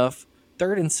old enough.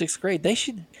 3rd and 6th grade, they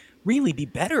should really be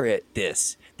better at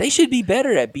this. They should be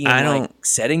better at being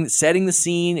setting the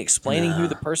scene, explaining who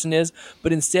the person is.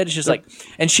 But instead, it's just like,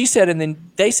 and she said, and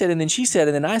then they said, and then she said,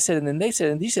 and then I said, and then they said,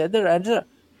 and they said.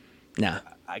 Nah.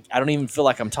 I don't even feel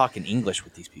like I'm talking English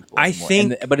with these people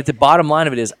anymore. But at the bottom line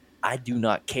of it is, I do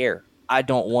not care. I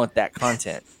don't want that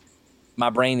content.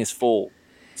 My brain is full.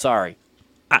 Sorry.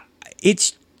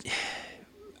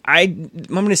 I'm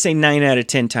going to say 9 out of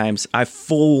 10 times, I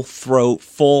full throat,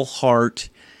 full heart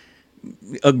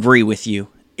agree with you.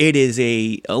 It is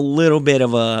a little bit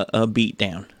of a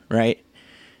beatdown, right?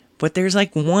 But there's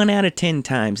like 1 out of 10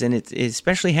 times, and it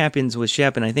especially happens with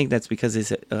Shep, and I think that's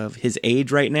because of his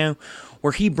age right now,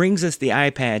 where he brings us the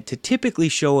iPad to typically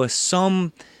show us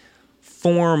some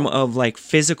form of like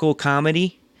physical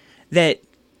comedy that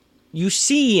you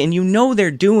see and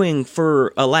they're doing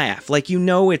for a laugh. Like,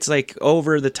 it's like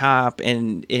over the top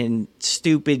and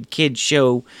stupid kid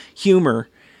show humor,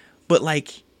 but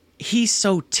like he's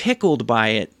so tickled by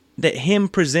it that him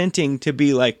presenting to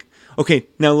be like, okay,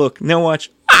 now look, now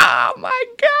watch. Oh my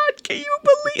God, can you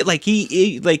believe? Like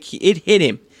it hit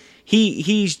him.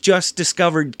 He's just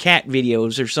discovered cat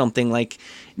videos or something. Like,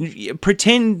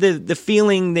 pretend the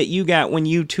feeling that you got when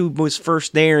YouTube was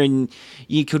first there and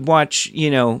you could watch,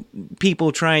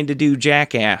 people trying to do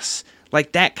Jackass.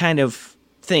 Like that kind of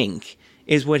thing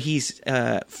is what he's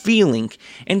feeling.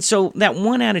 And so that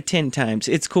 1 out of 10 times,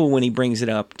 it's cool when he brings it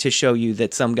up to show you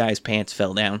that some guy's pants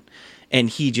fell down and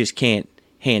he just can't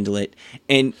handle it.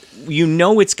 And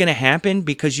it's going to happen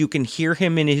because you can hear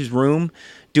him in his room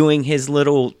doing his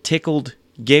little tickled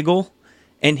giggle,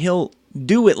 and he'll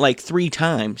do it like 3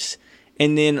 times.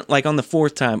 And then like on the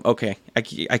 4th time, okay, I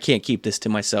can't keep this to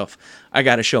myself. I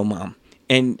got to show mom.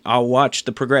 And I'll watch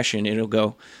the progression. It'll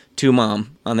go to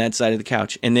mom on that side of the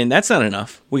couch. And then that's not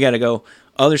enough. We got to go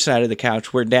other side of the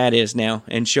couch where dad is now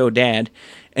and show dad.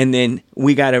 And then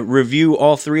we got to review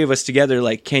all 3 of us together.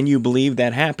 Like, can you believe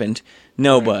that happened?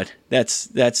 No, right. Bud.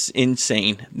 That's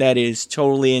insane. That is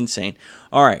totally insane.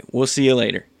 All right. We'll see you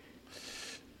later.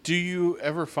 Do you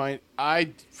ever I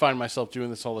find myself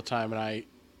doing this all the time, and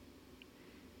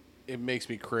it makes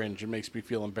me cringe. It makes me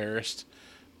feel embarrassed.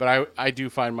 But I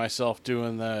do find myself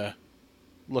doing the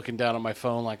looking down at my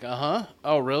phone like,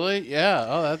 oh, really? Yeah.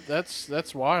 Oh,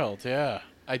 that's wild. Yeah.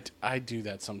 I do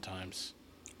that sometimes.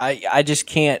 I just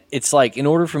can't. It's like, in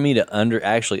order for me to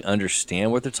actually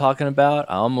understand what they're talking about,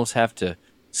 I almost have to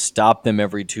stop them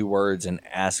every 2 words and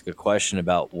ask a question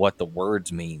about what the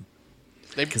words mean.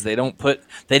 Because they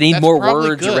need more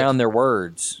words around their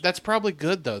words. That's probably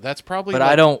good though. That's probably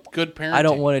good parenting. I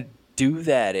don't want to do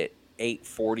that at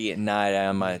 8:40 at night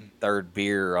on my 3rd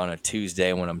beer on a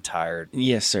Tuesday when I'm tired.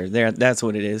 Yes, sir. That's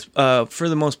what it is. For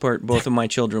the most part, both of my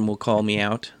children will call me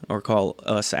out or call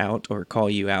us out or call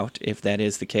you out if that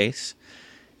is the case.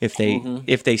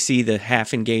 If they see the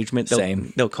half engagement,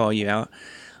 they'll call you out.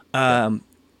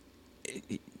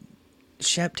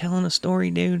 Shep telling a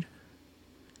story, dude.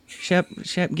 Shep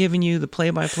giving you the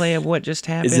play-by-play of what just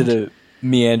happened. Is it a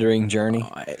meandering journey?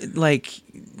 It's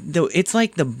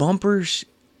like the bumpers.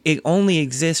 It only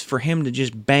exists for him to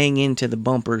just bang into the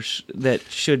bumpers that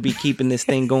should be keeping this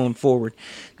thing going forward.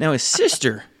 Now his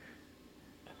sister,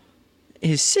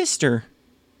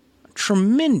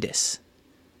 tremendous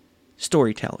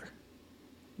storyteller,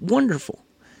 wonderful,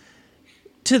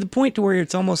 to the point to where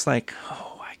it's almost like, oh,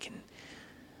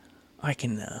 I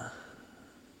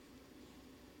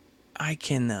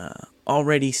can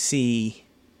already see,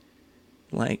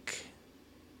 like,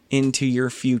 into your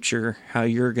future, how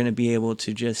you're going to be able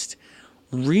to just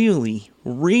really,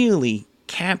 really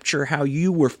capture how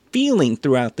you were feeling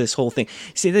throughout this whole thing.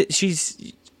 See, that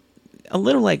she's a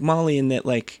little like Molly in that,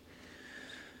 like,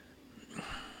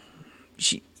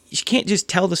 she can't just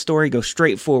tell the story, go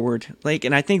straight forward. Like,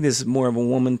 and I think this is more of a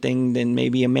woman thing than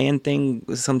maybe a man thing.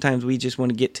 Sometimes we just want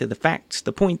to get to the facts,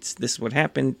 the points. This is what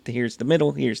happened. Here's the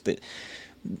middle. Here's the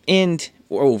end.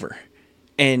 We're over.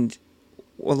 And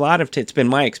a lot of it's been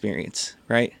my experience,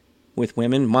 right? With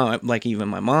women, like even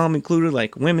my mom included,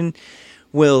 like women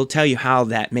will tell you how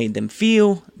that made them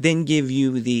feel, then give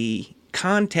you the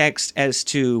context as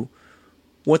to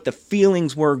what the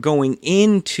feelings were going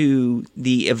into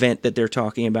the event that they're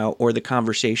talking about, or the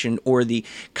conversation, or the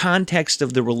context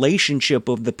of the relationship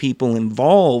of the people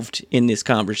involved in this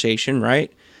conversation,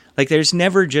 right? Like there's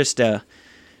never just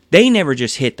they never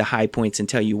just hit the high points and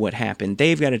tell you what happened.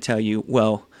 They've got to tell you,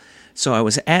 well, so I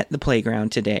was at the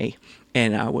playground today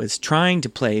and I was trying to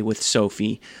play with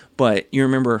Sophie, but you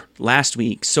remember last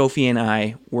week, Sophie and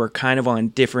I were kind of on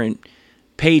different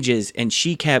pages and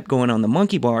she kept going on the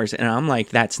monkey bars and I'm like,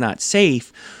 that's not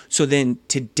safe. So then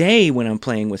today when I'm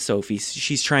playing with Sophie,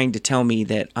 she's trying to tell me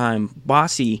that I'm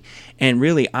bossy and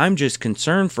really I'm just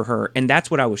concerned for her. And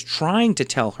that's what I was trying to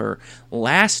tell her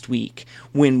last week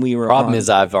when we were Problem is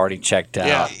I've already checked out.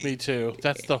 Yeah, me too.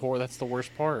 That's the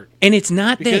worst part. And it's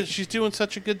not because that she's doing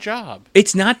such a good job.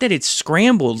 It's not that it's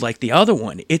scrambled like the other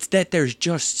one. It's that there's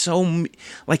just so many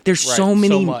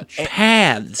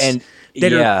paths and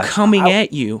that are coming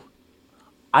at you.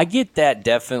 I get that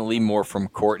definitely more from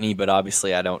Courtney, but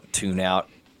obviously I don't tune out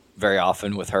very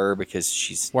often with her because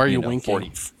she's Why are you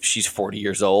winking? 40, she's 40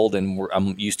 years old and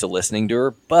I'm used to listening to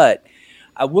her. But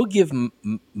I will give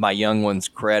my young ones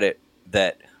credit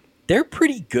that they're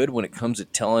pretty good when it comes to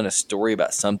telling a story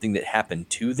about something that happened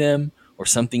to them or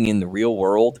something in the real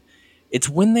world. It's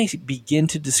when they begin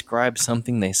to describe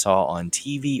something they saw on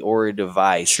TV or a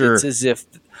device. Sure. It's as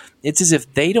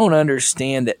if they don't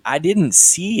understand that I didn't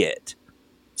see it.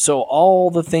 So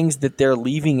all the things that they're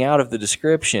leaving out of the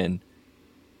description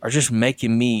are just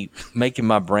making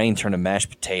my brain turn to mashed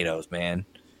potatoes, man.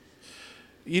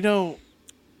 You know,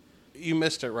 you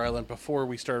missed it, Ryland. Before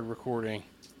we started recording,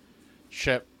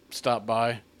 Shep stopped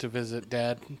by to visit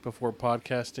Dad before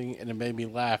podcasting, and it made me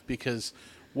laugh because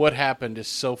what happened is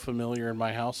so familiar in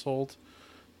my household.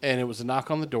 And it was a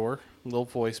knock on the door, a little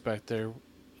voice back there.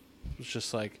 It was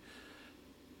just like,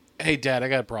 hey, Dad, I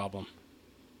got a problem.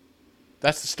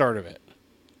 That's the start of it.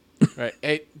 Right?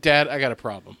 Hey, Dad, I got a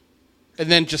problem. And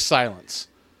then just silence.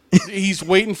 He's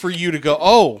waiting for you to go,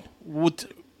 oh,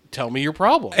 tell me your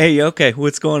problem. Hey, okay,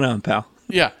 what's going on, pal?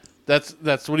 Yeah, that's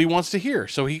what he wants to hear.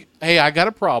 So hey, I got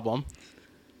a problem.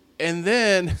 And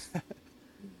then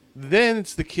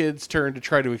it's the kid's turn to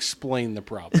try to explain the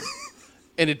problem.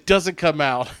 And it doesn't come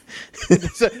out.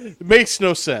 It makes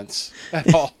no sense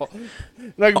at all.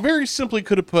 Like, very simply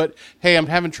could have put, hey, I'm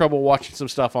having trouble watching some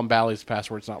stuff on Bally's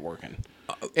password's not working.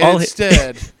 And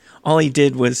instead... all he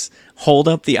did was hold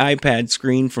up the iPad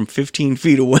screen from 15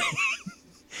 feet away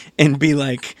and be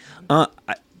like,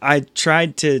 I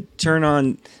tried to turn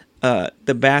on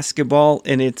the basketball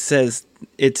and it says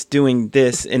it's doing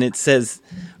this, and it says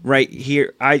right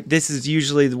here, this is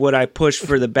usually what I push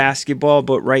for the basketball,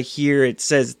 but right here it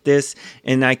says this,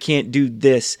 and I can't do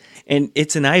this. And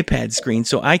it's an iPad screen,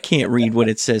 so I can't read what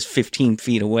it says 15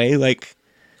 feet away. Like,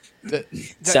 that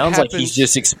sounds happens. like he's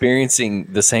just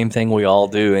experiencing the same thing we all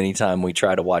do anytime we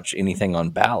try to watch anything on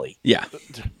Bally. Yeah.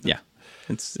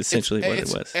 It's essentially what it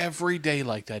was. It's every day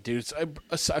like that, dude.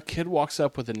 A kid walks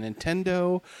up with a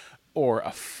Nintendo or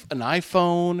an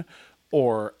iPhone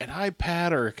or an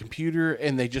iPad or a computer,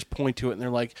 and they just point to it, and they're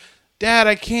like, Dad,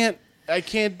 I can't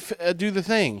do the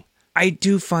thing. I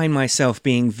do find myself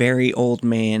being very old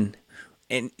man,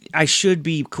 and I should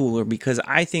be cooler because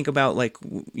I think about, like,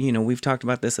 we've talked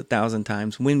about this 1,000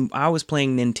 times. When I was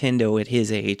playing Nintendo at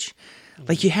his age,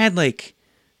 like, you had, like,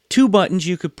 2 buttons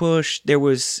you could push. There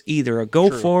was either a go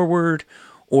forward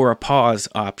or a pause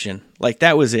option. Like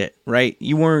that was it, right?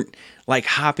 You weren't like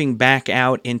hopping back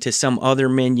out into some other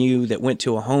menu that went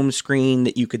to a home screen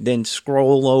that you could then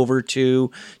scroll over to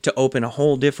open a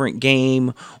whole different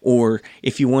game. Or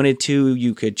if you wanted to,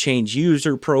 you could change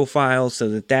user profiles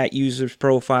so that user's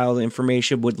profile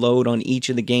information would load on each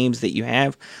of the games that you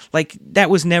have. Like that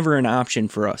was never an option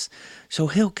for us. So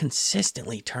he'll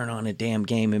consistently turn on a damn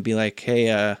game and be like,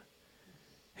 hey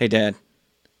dad.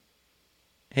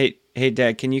 Hey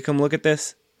dad, can you come look at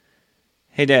this?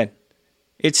 Hey dad.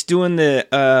 It's doing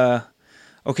the,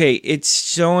 okay,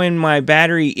 it's showing my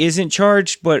battery isn't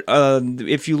charged, but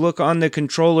if you look on the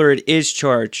controller, it is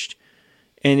charged.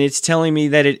 And it's telling me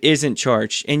that it isn't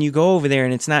charged. And you go over there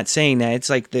and it's not saying that. It's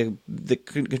like the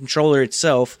controller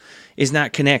itself is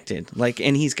not connected. Like,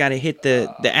 and he's got to hit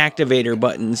the activator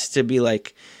buttons to be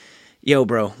like, yo,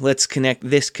 bro, let's connect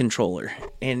this controller.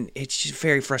 And it's just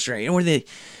very frustrating. Or you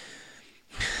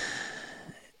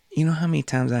know how many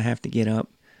times I have to get up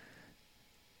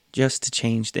just to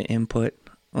change the input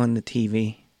on the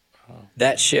TV?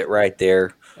 That shit right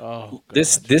there. Oh, God.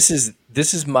 This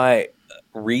is my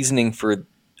reasoning for,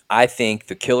 I think,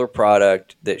 the killer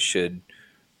product that should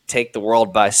take the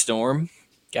world by storm,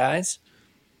 guys.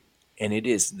 And it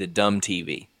is the dumb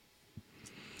TV.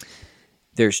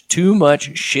 There's too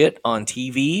much shit on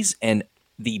TVs, and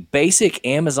the basic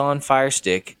Amazon Fire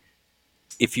Stick,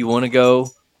 if you want to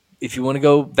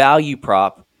go value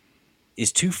prop,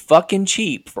 is too fucking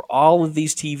cheap for all of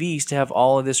these TVs to have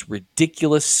all of this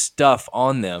ridiculous stuff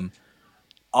on them.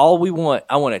 I want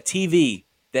a TV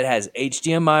that has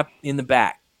HDMI in the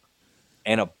back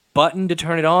and a button to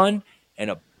turn it on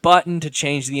and a button to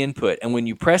change the input. And when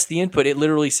you press the input, it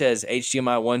literally says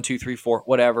HDMI 1, 2, 3, 4,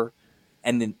 whatever.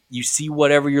 And then you see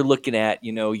whatever you're looking at,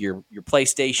 your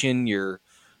PlayStation, your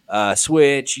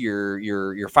Switch,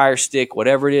 your Fire Stick,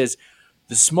 whatever it is.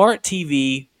 The smart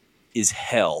TV is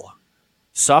hell.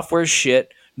 Software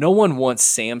shit. No one wants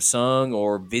Samsung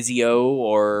or Vizio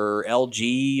or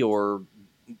LG or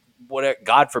whatever,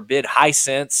 God forbid,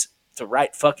 Hisense to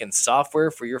write fucking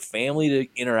software for your family to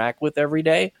interact with every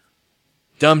day.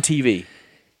 Dumb TV.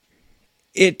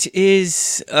 It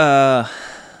is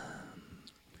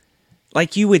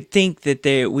like you would think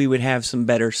that we would have some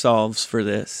better solves for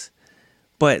this,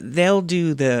 but they'll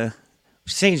do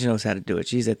Sage knows how to do it.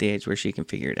 She's at the age where she can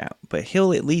figure it out. But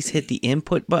he'll at least hit the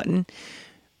input button.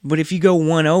 But if you go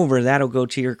one over, that'll go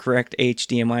to your correct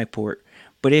HDMI port.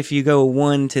 But if you go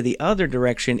one to the other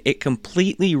direction, it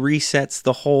completely resets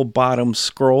the whole bottom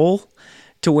scroll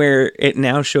to where it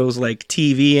now shows like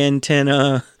TV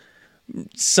antenna,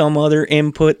 some other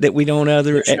input that we don't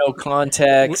There's no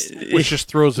context. Which just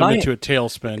throws them into a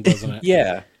tailspin, doesn't it?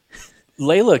 Yeah.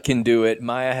 Layla can do it.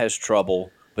 Maya has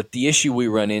trouble. But the issue we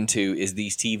run into is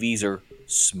these TVs are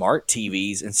smart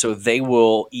TVs, and so they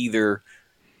will either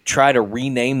try to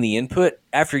rename the input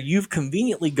after you've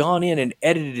conveniently gone in and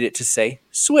edited it to say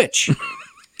switch.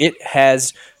 It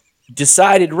has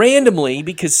decided randomly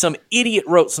because some idiot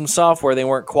wrote some software they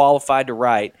weren't qualified to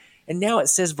write, and now it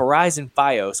says Verizon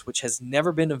Fios, which has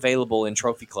never been available in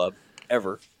Trophy Club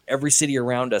ever. Every city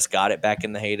around us got it back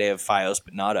in the heyday of Fios,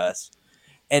 but not us.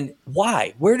 And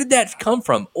why? Where did that come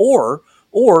from? Or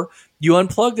you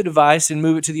unplug the device and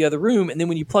move it to the other room, and then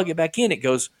when you plug it back in, it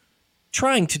goes,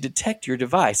 trying to detect your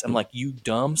device. I'm like, you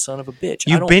dumb son of a bitch.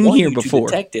 You've been here before.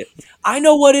 To detect it. I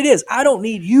know what it is. I don't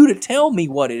need you to tell me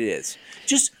what it is.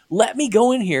 Just let me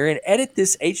go in here and edit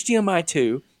this HDMI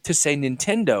 2 to say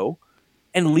Nintendo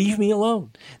and leave me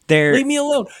alone. Leave me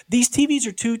alone. These TVs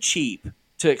are too cheap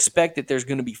to expect that there's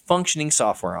going to be functioning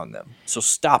software on them. So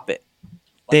stop it.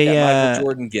 Like that Michael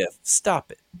Jordan gift.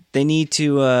 Stop it. They need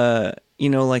to,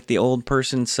 like the old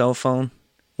person cell phone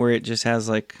where it just has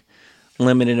like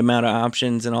limited amount of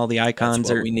options and all the icons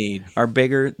are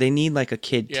bigger. They need like a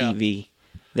kid TV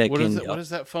that what is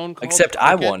that phone called? Except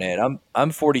I want it.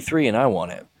 I'm 43 and I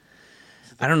want it.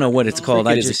 I don't know what it's called.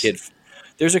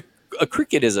 There's a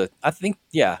Cricket is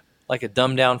like a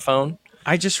dumbed down phone.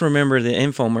 I just remember the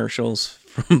infomercials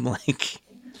from like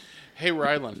Hey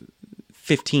Rylan,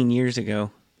 15 years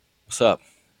ago. What's up?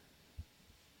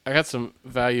 I got some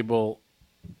valuable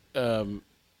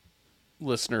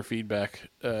listener feedback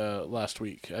last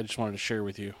week. I just wanted to share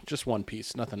with you. Just one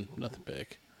piece, nothing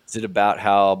big. Is it about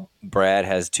how Brad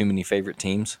has too many favorite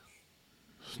teams?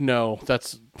 No,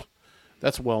 that's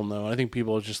well known. I think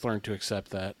people have just learned to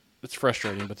accept that. It's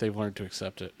frustrating, but they've learned to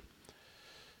accept it.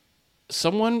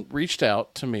 Someone reached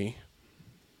out to me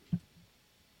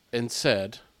and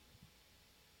said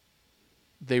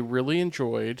they really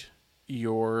enjoyed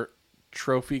your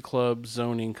Trophy Club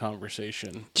zoning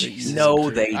conversation. No,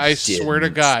 they I didn't. swear to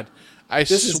God. I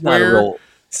This swear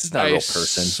This is not a real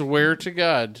person. Swear to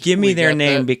God. Give me we their got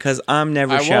name that. because I'm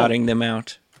never shouting them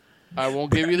out. I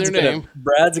won't give you their name.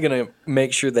 Brad's gonna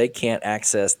make sure they can't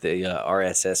access the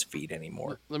RSS feed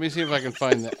anymore. Let me see if I can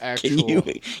find the actual.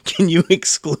 Can you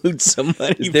exclude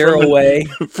somebody Is there a way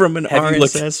from an Have you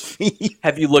looked- RSS feed?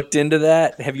 Have you looked into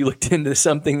that? Have you looked into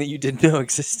something that you didn't know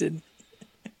existed?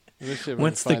 Let me see if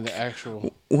What's I can find the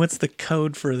actual. What's the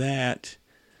code for that?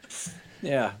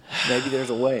 Yeah, maybe there's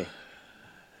a way.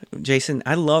 Jason,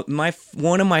 I love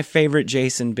one of my favorite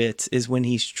Jason bits is when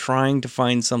he's trying to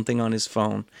find something on his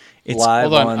phone. It's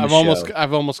Live Hold on, the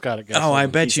I've almost got it, guys. Oh, I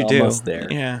bet He's you do. almost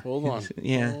there. Yeah. Hold on.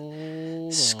 Yeah. Hold on.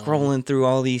 Scrolling through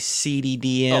all these seedy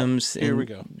DMs. Here and we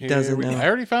go. Doesn't know. I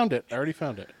already found it. Here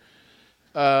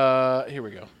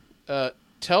we go.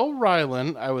 Tell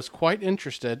Rylan I was quite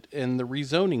interested in the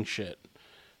rezoning shit.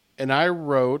 And I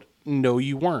wrote, no,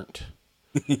 you weren't.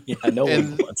 Yeah, no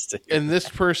one wants to. And this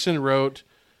person wrote,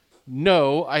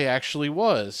 no, I actually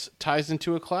was. Ties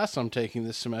into a class I'm taking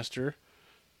this semester.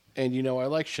 And you know I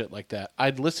like shit like that.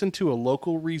 I'd listen to a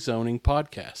local rezoning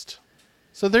podcast.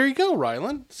 So there you go,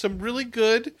 Rylan. Some really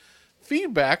good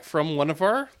feedback from one of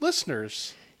our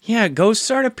listeners. Yeah, go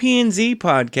start a P&Z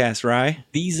podcast, Rye.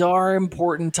 These are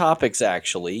important topics,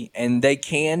 actually, and they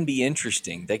can be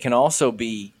interesting. They can also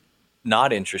be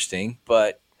not interesting,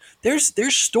 but there's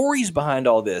stories behind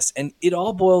all this, and it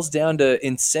all boils down to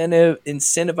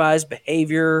incentivized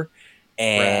behavior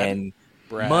and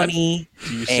Brad, money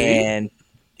do you see?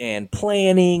 and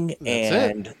planning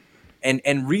That's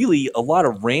and really a lot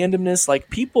of randomness. Like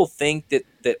people think that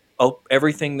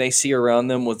everything they see around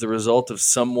them was the result of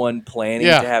someone planning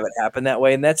to have it happen that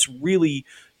way, and that's really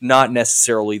not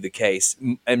necessarily the case,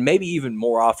 and maybe even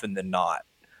more often than not.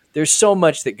 There's so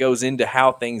much that goes into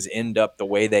how things end up the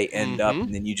way they end up,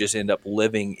 and then you just end up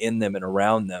living in them and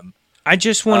around them. I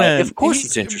just want to... of course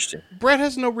it's interesting. Brett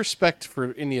has no respect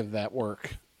for any of that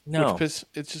work. No. It's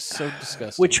just so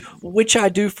disgusting. Which I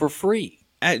do for free.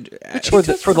 For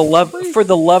For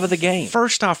the love of the game.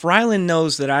 First off, Rylan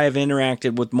knows that I have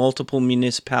interacted with multiple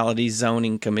municipality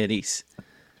zoning committees.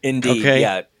 Indeed, Okay.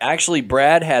 yeah. Actually,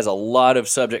 Brad has a lot of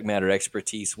subject matter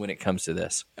expertise when it comes to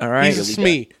this. All right. He's a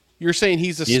SME. You're saying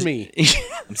he's a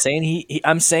SME.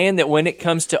 I'm saying that when it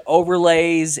comes to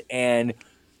overlays and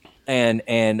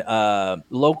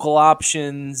local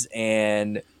options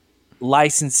and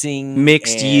licensing,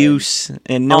 Mixed and use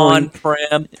and knowing...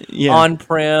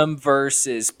 on-prem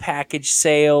versus package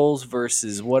sales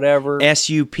versus whatever.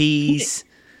 SUPs.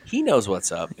 He knows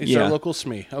what's up. He's our local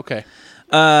SME. Okay.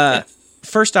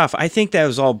 First off, I think that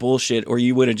was all bullshit, or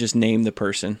you would have just named the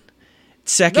person.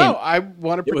 Second, No, I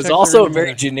want to protect It was also a everyone.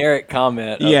 very generic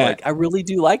comment. Yeah. Like, I really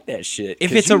do like that shit.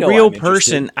 if 'cause it's you a know real I'm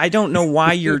interested. person, I don't know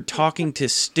why you're talking to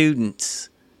students.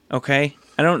 Okay?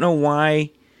 I don't know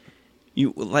why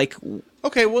you, like...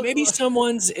 Okay, well, Maybe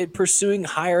someone's pursuing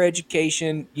higher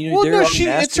education. You know, Well, there no, are it's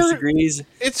master's her- degrees.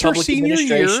 it's her public senior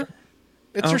administration. year.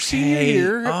 It's her senior Okay,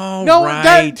 year. all no,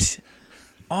 right.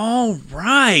 All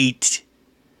right.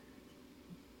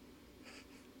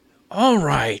 All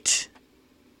right.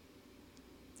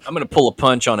 I'm going to pull a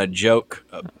punch on a joke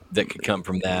that could come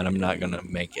from that. I'm not going to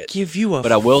make it. Give you a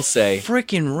But I will say,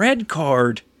 freaking red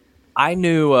card. I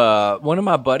knew one of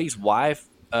my buddy's wife,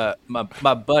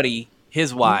 my buddy,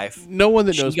 his wife. No one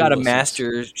that knows She got me a listens.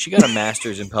 master's. She got a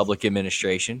master's in public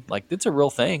administration. Like, that's a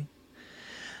real thing.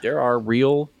 There are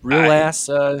real ass.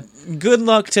 Good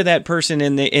luck to that person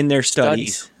in their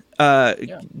studies.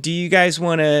 Do you guys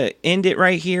want to end it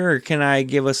right here, or can I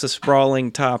give us a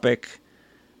sprawling topic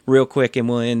real quick and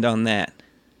we'll end on that?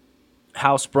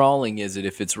 How sprawling is it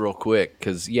if it's real quick?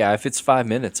 Because if it's 5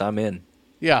 minutes, I'm in.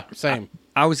 Yeah, same.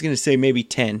 I was going to say maybe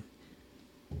 10.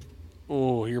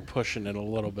 Oh, you're pushing it a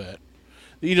little bit.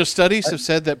 You know, studies have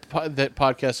said that that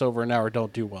podcasts over an hour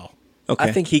don't do well. Okay.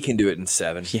 I think he can do it in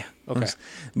 7. Yeah. Okay.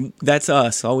 That's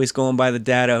us, always going by the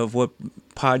data of what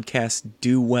podcasts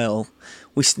do well.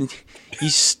 You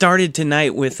started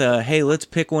tonight with, hey, let's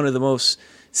pick one of the most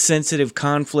sensitive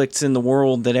conflicts in the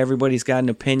world that everybody's got an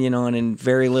opinion on and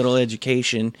very little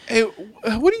education. Hey,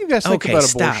 what do you guys think Okay, about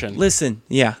stop. abortion? Listen.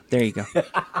 Yeah, there you go.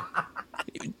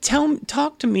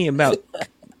 Talk to me about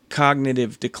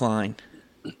cognitive decline.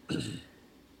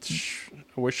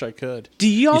 I wish I could. Do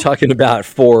y'all... You're talking about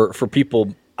for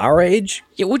people our age?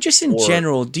 Yeah, well, just in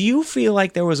general, do you feel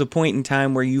like there was a point in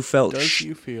time where you felt... Does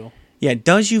you feel? Yeah,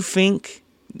 does you think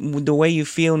the way you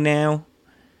feel now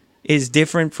is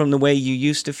different from the way you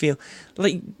used to feel?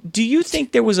 Like, do you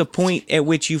think there was a point at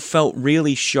which you felt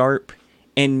really sharp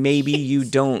and maybe you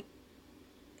don't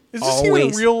Is this always...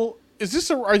 even real? Is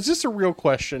this a real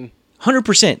question?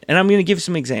 100%, and I'm going to give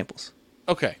some examples.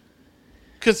 Okay.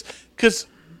 Because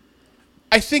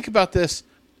I think about this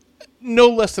no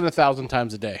less than 1,000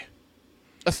 times a day.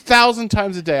 1,000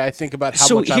 times a day, I think about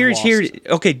how much I've lost.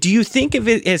 Okay, do you think of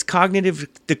it as cognitive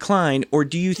decline, or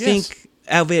do you think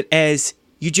of it as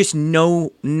you just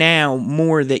know now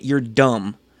more that you're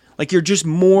dumb? Like you're just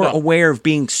more aware of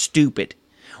being stupid?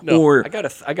 No. Or I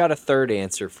got a third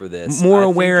answer for this. More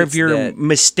aware of your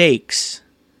mistakes?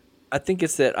 I think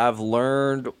it's that I've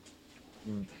learned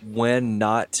when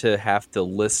not to have to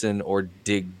listen or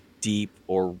dig deep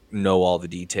or know all the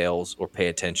details or pay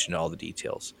attention to all the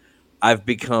details. I've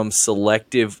become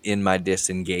selective in my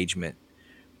disengagement.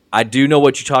 I do know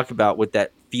what you talk about with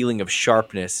that feeling of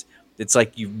sharpness. It's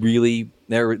like you really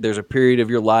there's a period of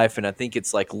your life, and I think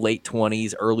it's like late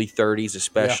 20s, early 30s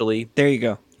especially. Yeah. There you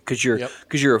go. Because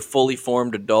you're a fully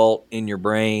formed adult in your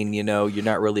brain. You know, you're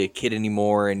not really a kid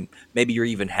anymore, and maybe you're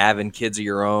even having kids of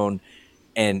your own,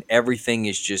 and everything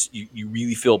is just you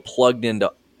really feel plugged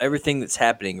into everything that's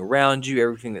happening around you,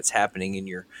 everything that's happening in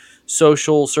your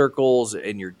social circles,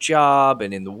 in your job,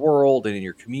 and in the world, and in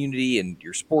your community, and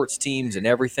your sports teams, and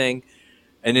everything.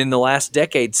 And in the last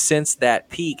decade, since that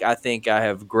peak, I think I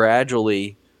have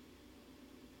gradually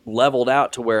leveled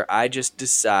out to where I just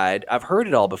decide, I've heard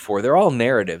it all before. They're all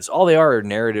narratives. All they are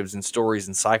narratives and stories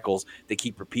and cycles that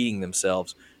keep repeating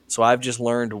themselves. So I've just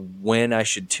learned when I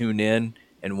should tune in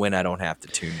and when I don't have to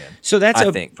tune in. So that's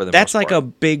most like part. a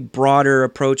big, broader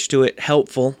approach to it,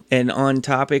 helpful and on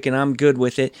topic, and I'm good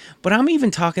with it. But I'm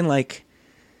even talking like,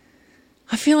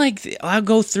 I feel like I'll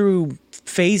go through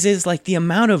phases, like the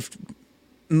amount of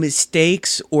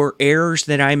mistakes or errors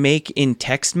that I make in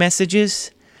text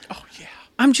messages. Oh yeah.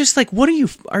 I'm just like, what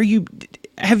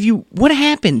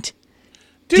happened?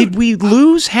 Dude, did we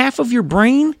lose half of your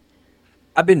brain?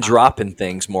 I've been dropping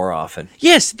things more often.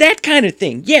 Yes, that kind of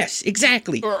thing. Yes,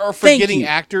 exactly. Or forgetting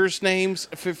actors' names,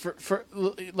 for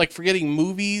like forgetting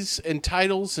movies and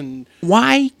titles. And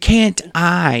why can't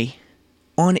I,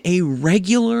 on a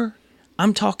regular,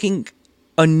 I'm talking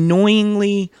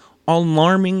annoyingly,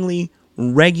 alarmingly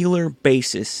regular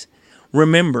basis,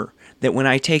 remember that when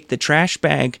I take the trash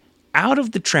bag out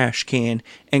of the trash can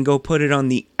and go put it on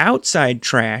the outside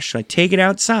trash, I take it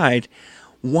outside,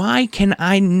 why can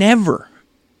I never,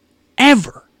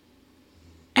 ever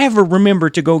remember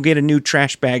to go get a new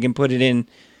trash bag and put it in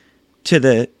to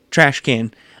the trash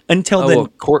can until then?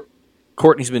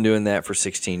 Courtney's been doing that for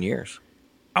 16 years.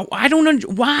 I don't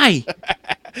why.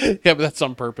 Yeah, but that's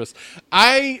on purpose.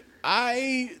 I'll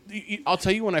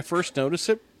tell you when I first noticed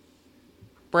it.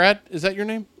 Brad, is that your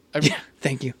name? Yeah,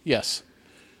 thank you. Yes.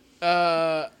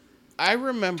 I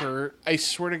remember, I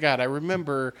swear to God, I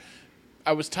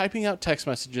was typing out text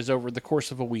messages over the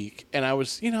course of a week, and I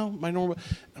was, my normal,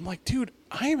 I'm like, dude,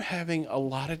 I am having a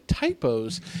lot of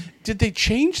typos. Did they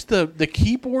change the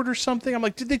keyboard or something? I'm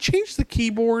like, did they change the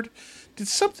keyboard? Did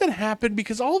something happen?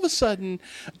 Because all of a sudden,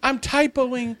 I'm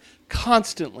typoing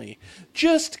constantly.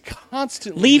 Just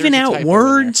constantly. Leaving out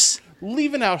words.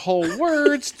 Leaving out whole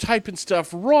words, typing stuff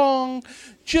wrong.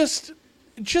 Just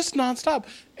nonstop.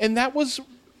 And that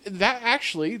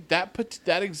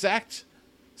exact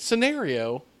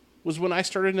scenario was when I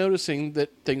started noticing that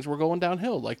things were going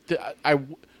downhill. Like, to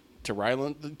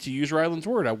use Ryland's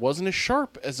word, I wasn't as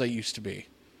sharp as I used to be.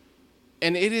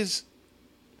 And it is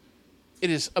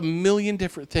a million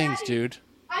different things, dude.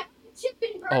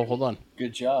 Oh, hold on.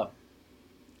 Good job.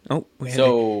 Oh,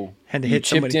 had to hit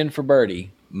somebody. Chipped in for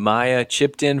birdie. Maya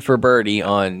chipped in for birdie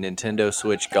on Nintendo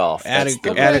Switch Golf. That's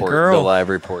the live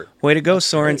report. Way to go,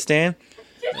 Soren Stan.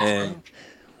 And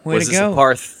way was to this go. a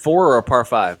par 4 or a par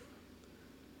 5?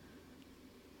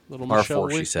 Little par Michelle 4,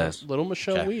 Wee. she says. Little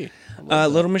Michelle Okay. Wee.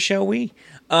 Little Michelle Wee.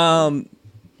 I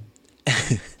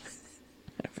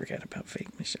forgot about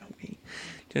fake Michelle Wee.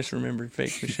 Just remembered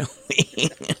fake Michelle Wee.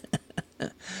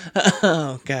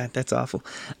 Oh, God, that's awful.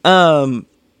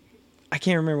 I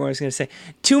can't remember what I was going to say.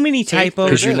 Too many typos.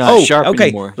 Because you're not sharp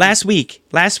anymore. Last week,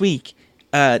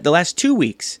 the last 2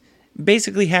 weeks,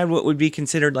 basically had what would be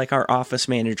considered like our office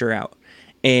manager out.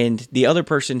 And the other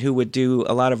person who would do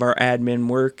a lot of our admin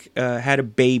work had a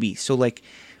baby. So, like,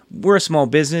 we're a small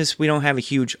business. We don't have a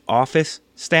huge office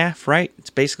staff, right? It's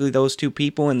basically those two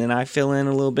people, and then I fill in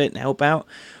a little bit and help out.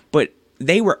 But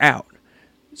they were out.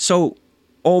 So,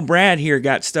 old Brad here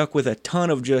got stuck with a ton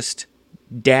of just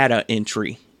data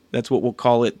entry. That's what we'll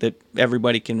call it, that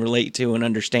everybody can relate to and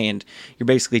understand. You're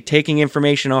basically taking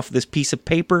information off this piece of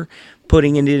paper,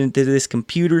 putting it into this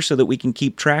computer so that we can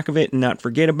keep track of it and not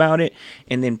forget about it,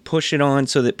 and then push it on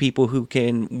so that people who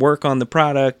can work on the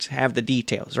product have the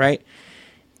details, right?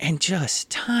 And just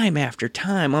time after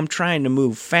time, I'm trying to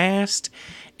move fast,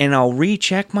 and I'll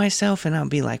recheck myself, and I'll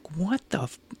be like, what are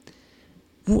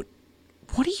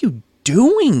you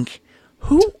doing?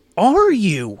 Who are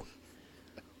you?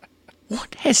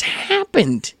 What has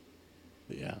happened?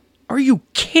 Yeah. Are you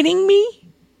kidding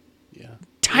me? Yeah.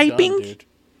 Typing? We're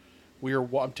done,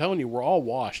 dude. I'm telling you, we're all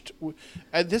washed.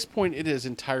 At this point, it is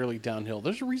entirely downhill.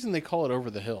 There's a reason they call it over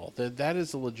the hill. That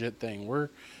is a legit thing.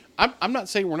 I'm not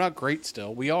saying we're not great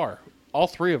still. We are. All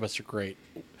three of us are great.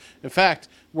 In fact,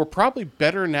 we're probably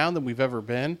better now than we've ever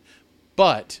been,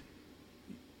 but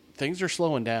things are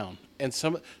slowing down. And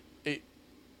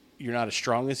you're not as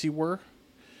strong as you were.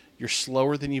 You're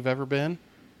slower than you've ever been.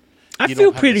 I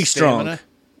feel pretty strong.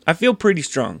 I feel pretty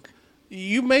strong.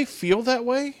 You may feel that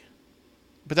way,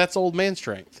 but that's old man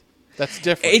strength. That's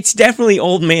different. It's definitely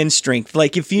old man strength.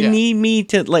 Like, if you need me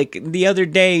to, like, the other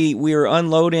day, we were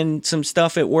unloading some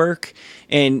stuff at work,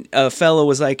 and a fellow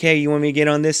was like, hey, you want me to get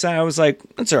on this side? I was like,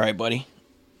 that's all right, buddy.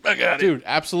 I got it. Dude,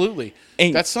 absolutely.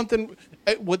 And that's something,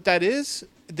 what that is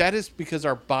because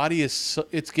our body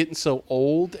it's getting so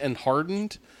old and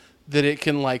hardened that it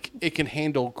can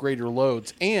handle greater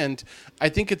loads. And I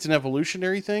think it's an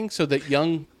evolutionary thing so that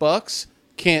young bucks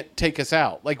can't take us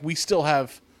out. Like, we still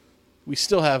have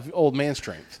old man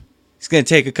strength. It's going to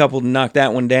take a couple to knock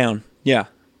that one down. Yeah.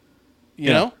 You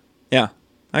know? Yeah.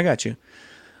 I got you.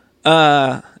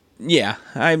 Yeah.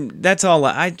 That's all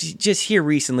I just hear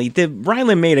recently.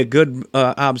 Rylan made a good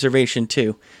observation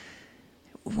too.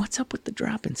 What's up with the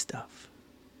dropping stuff?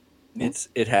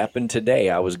 It happened today.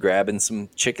 I was grabbing some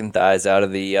chicken thighs out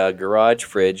of the garage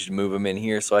fridge to move them in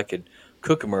here so I could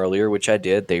cook them earlier, which I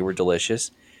did. They were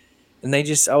delicious. And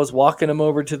I was walking them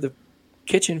over to the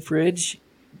kitchen fridge,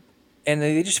 and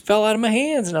they just fell out of my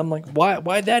hands. And I'm like,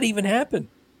 why'd that even happen?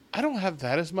 I don't have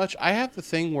that as much. I have the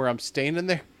thing where I'm standing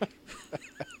there.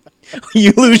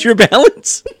 You lose your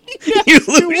balance? Yes, you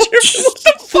lose your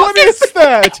balance? What is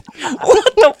that?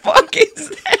 What the fuck is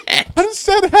that? How does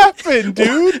that happen,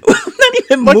 dude? I'm not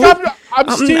even Like, moving. I'm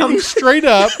standing straight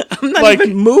up. I'm not like,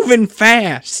 even moving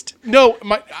fast. No,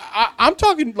 I'm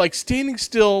talking like standing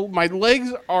still. My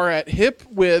legs are at hip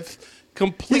width,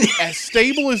 complete as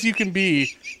stable as you can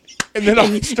be. And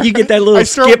then you get that little I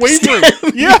start skip wavering.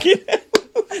 step. Yeah.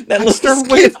 That little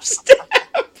skip step.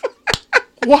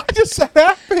 Why does that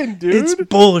happen, dude? It's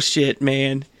bullshit,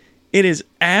 man. It is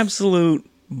absolute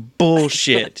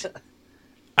bullshit.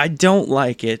 I don't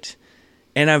like it.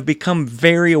 And I've become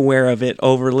very aware of it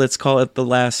over, let's call it, the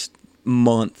last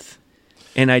month.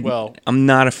 And I'm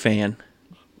not a fan.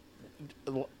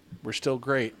 We're still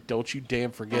great. Don't you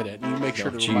damn forget it. You make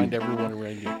sure to remind everyone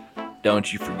around you.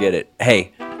 Don't you forget it.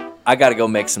 Hey, I got to go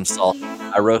make some salt.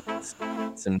 I wrote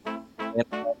some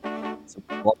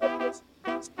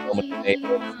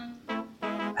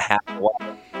half a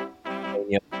while.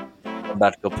 I'm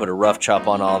about to go put a rough chop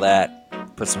on all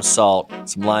that, put some salt,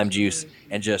 some lime juice,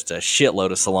 and just a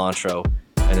shitload of cilantro.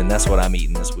 And then that's what I'm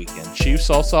eating this weekend. Chief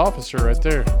Salsa Officer right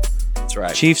there. That's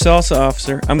right. Chief Salsa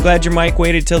Officer. I'm glad your mic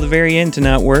waited till the very end to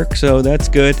not work, so that's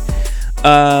good.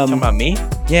 Talking about me?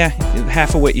 Yeah,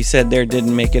 half of what you said there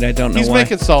didn't make it. I don't know why.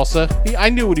 He's making salsa. I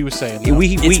knew what he was saying.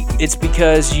 It's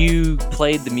because you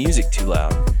played the music too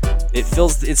loud.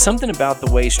 It's something about the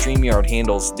way StreamYard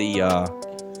handles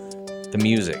the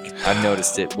music. I've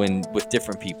noticed it with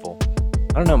different people.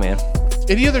 I don't know, man.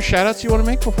 Any other shout-outs you want to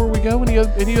make before we go?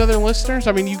 Any other listeners?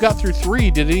 I mean, you got through 3.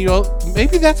 Did any?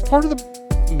 Maybe that's part of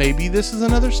the. Maybe this is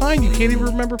another sign you can't even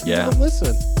remember if you didn't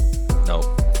listen. No.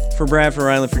 For Brad, for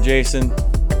Rylan, for Jason.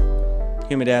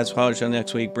 Human Dads, holler at you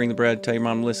next week. Bring the bread. Tell your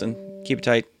mom to listen. Keep it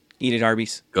tight. Eat at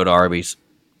Arby's. Go to Arby's.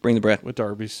 Bring the bread. Went to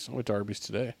Arby's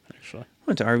today, actually.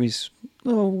 Went to Arby's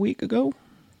a week ago.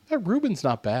 That Reuben's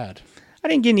not bad. I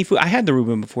didn't get any food. I had the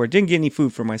Reuben before. Didn't get any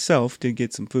food for myself. Did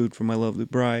get some food for my lovely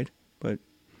bride. But,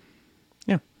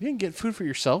 yeah. You didn't get food for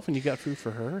yourself and you got food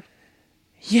for her?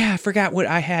 Yeah, I forgot what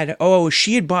I had. Oh,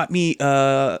 she had bought me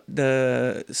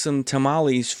some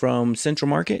tamales from Central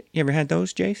Market. You ever had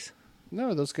those, Jace? No,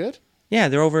 are those good? Yeah,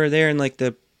 they're over there in like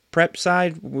the prep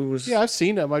side. Yeah, I've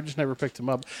seen them. I've just never picked them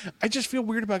up. I just feel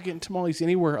weird about getting tamales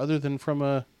anywhere other than from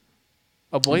a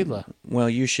abuela. Well,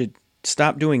 you should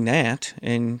stop doing that.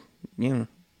 And, the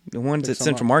ones Pick at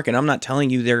Central Market, I'm not telling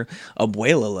you they're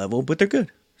abuela level, but they're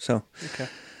good. So, okay.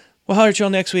 We'll holler at y'all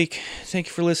next week. Thank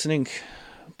you for listening.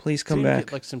 Please come back.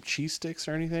 Get like some cheese sticks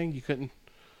or anything? You couldn't?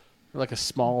 Or like a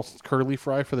small curly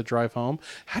fry for the drive home?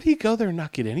 How do you go there and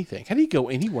not get anything? How do you go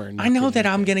anywhere and not I know get that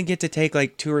anything? I'm going to get to take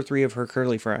like 2 or 3 of her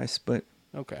curly fries, but...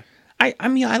 Okay. I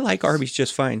mean, I like Arby's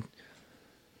just fine.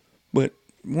 But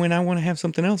when I want to have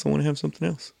something else, I want to have something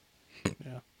else.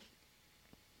 Yeah.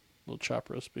 Little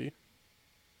chop roast beef.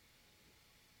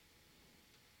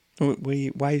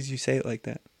 Why did you say it like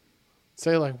that?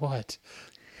 Say like what?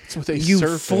 That's what they you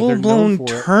serve. full blown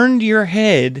turned your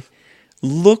head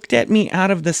looked at me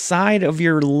out of the side of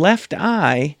your left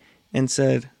eye and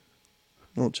said,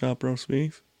 "Little chop roast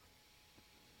beef."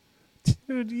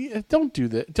 Dude, don't do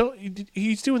that.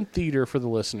 He's doing theater for the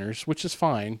listeners, which is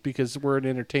fine because we're an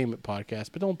entertainment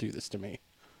podcast, but don't do this to me.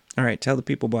 All right, tell the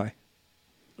people bye.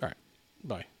 All right.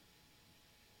 Bye.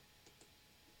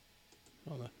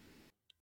 Hold on.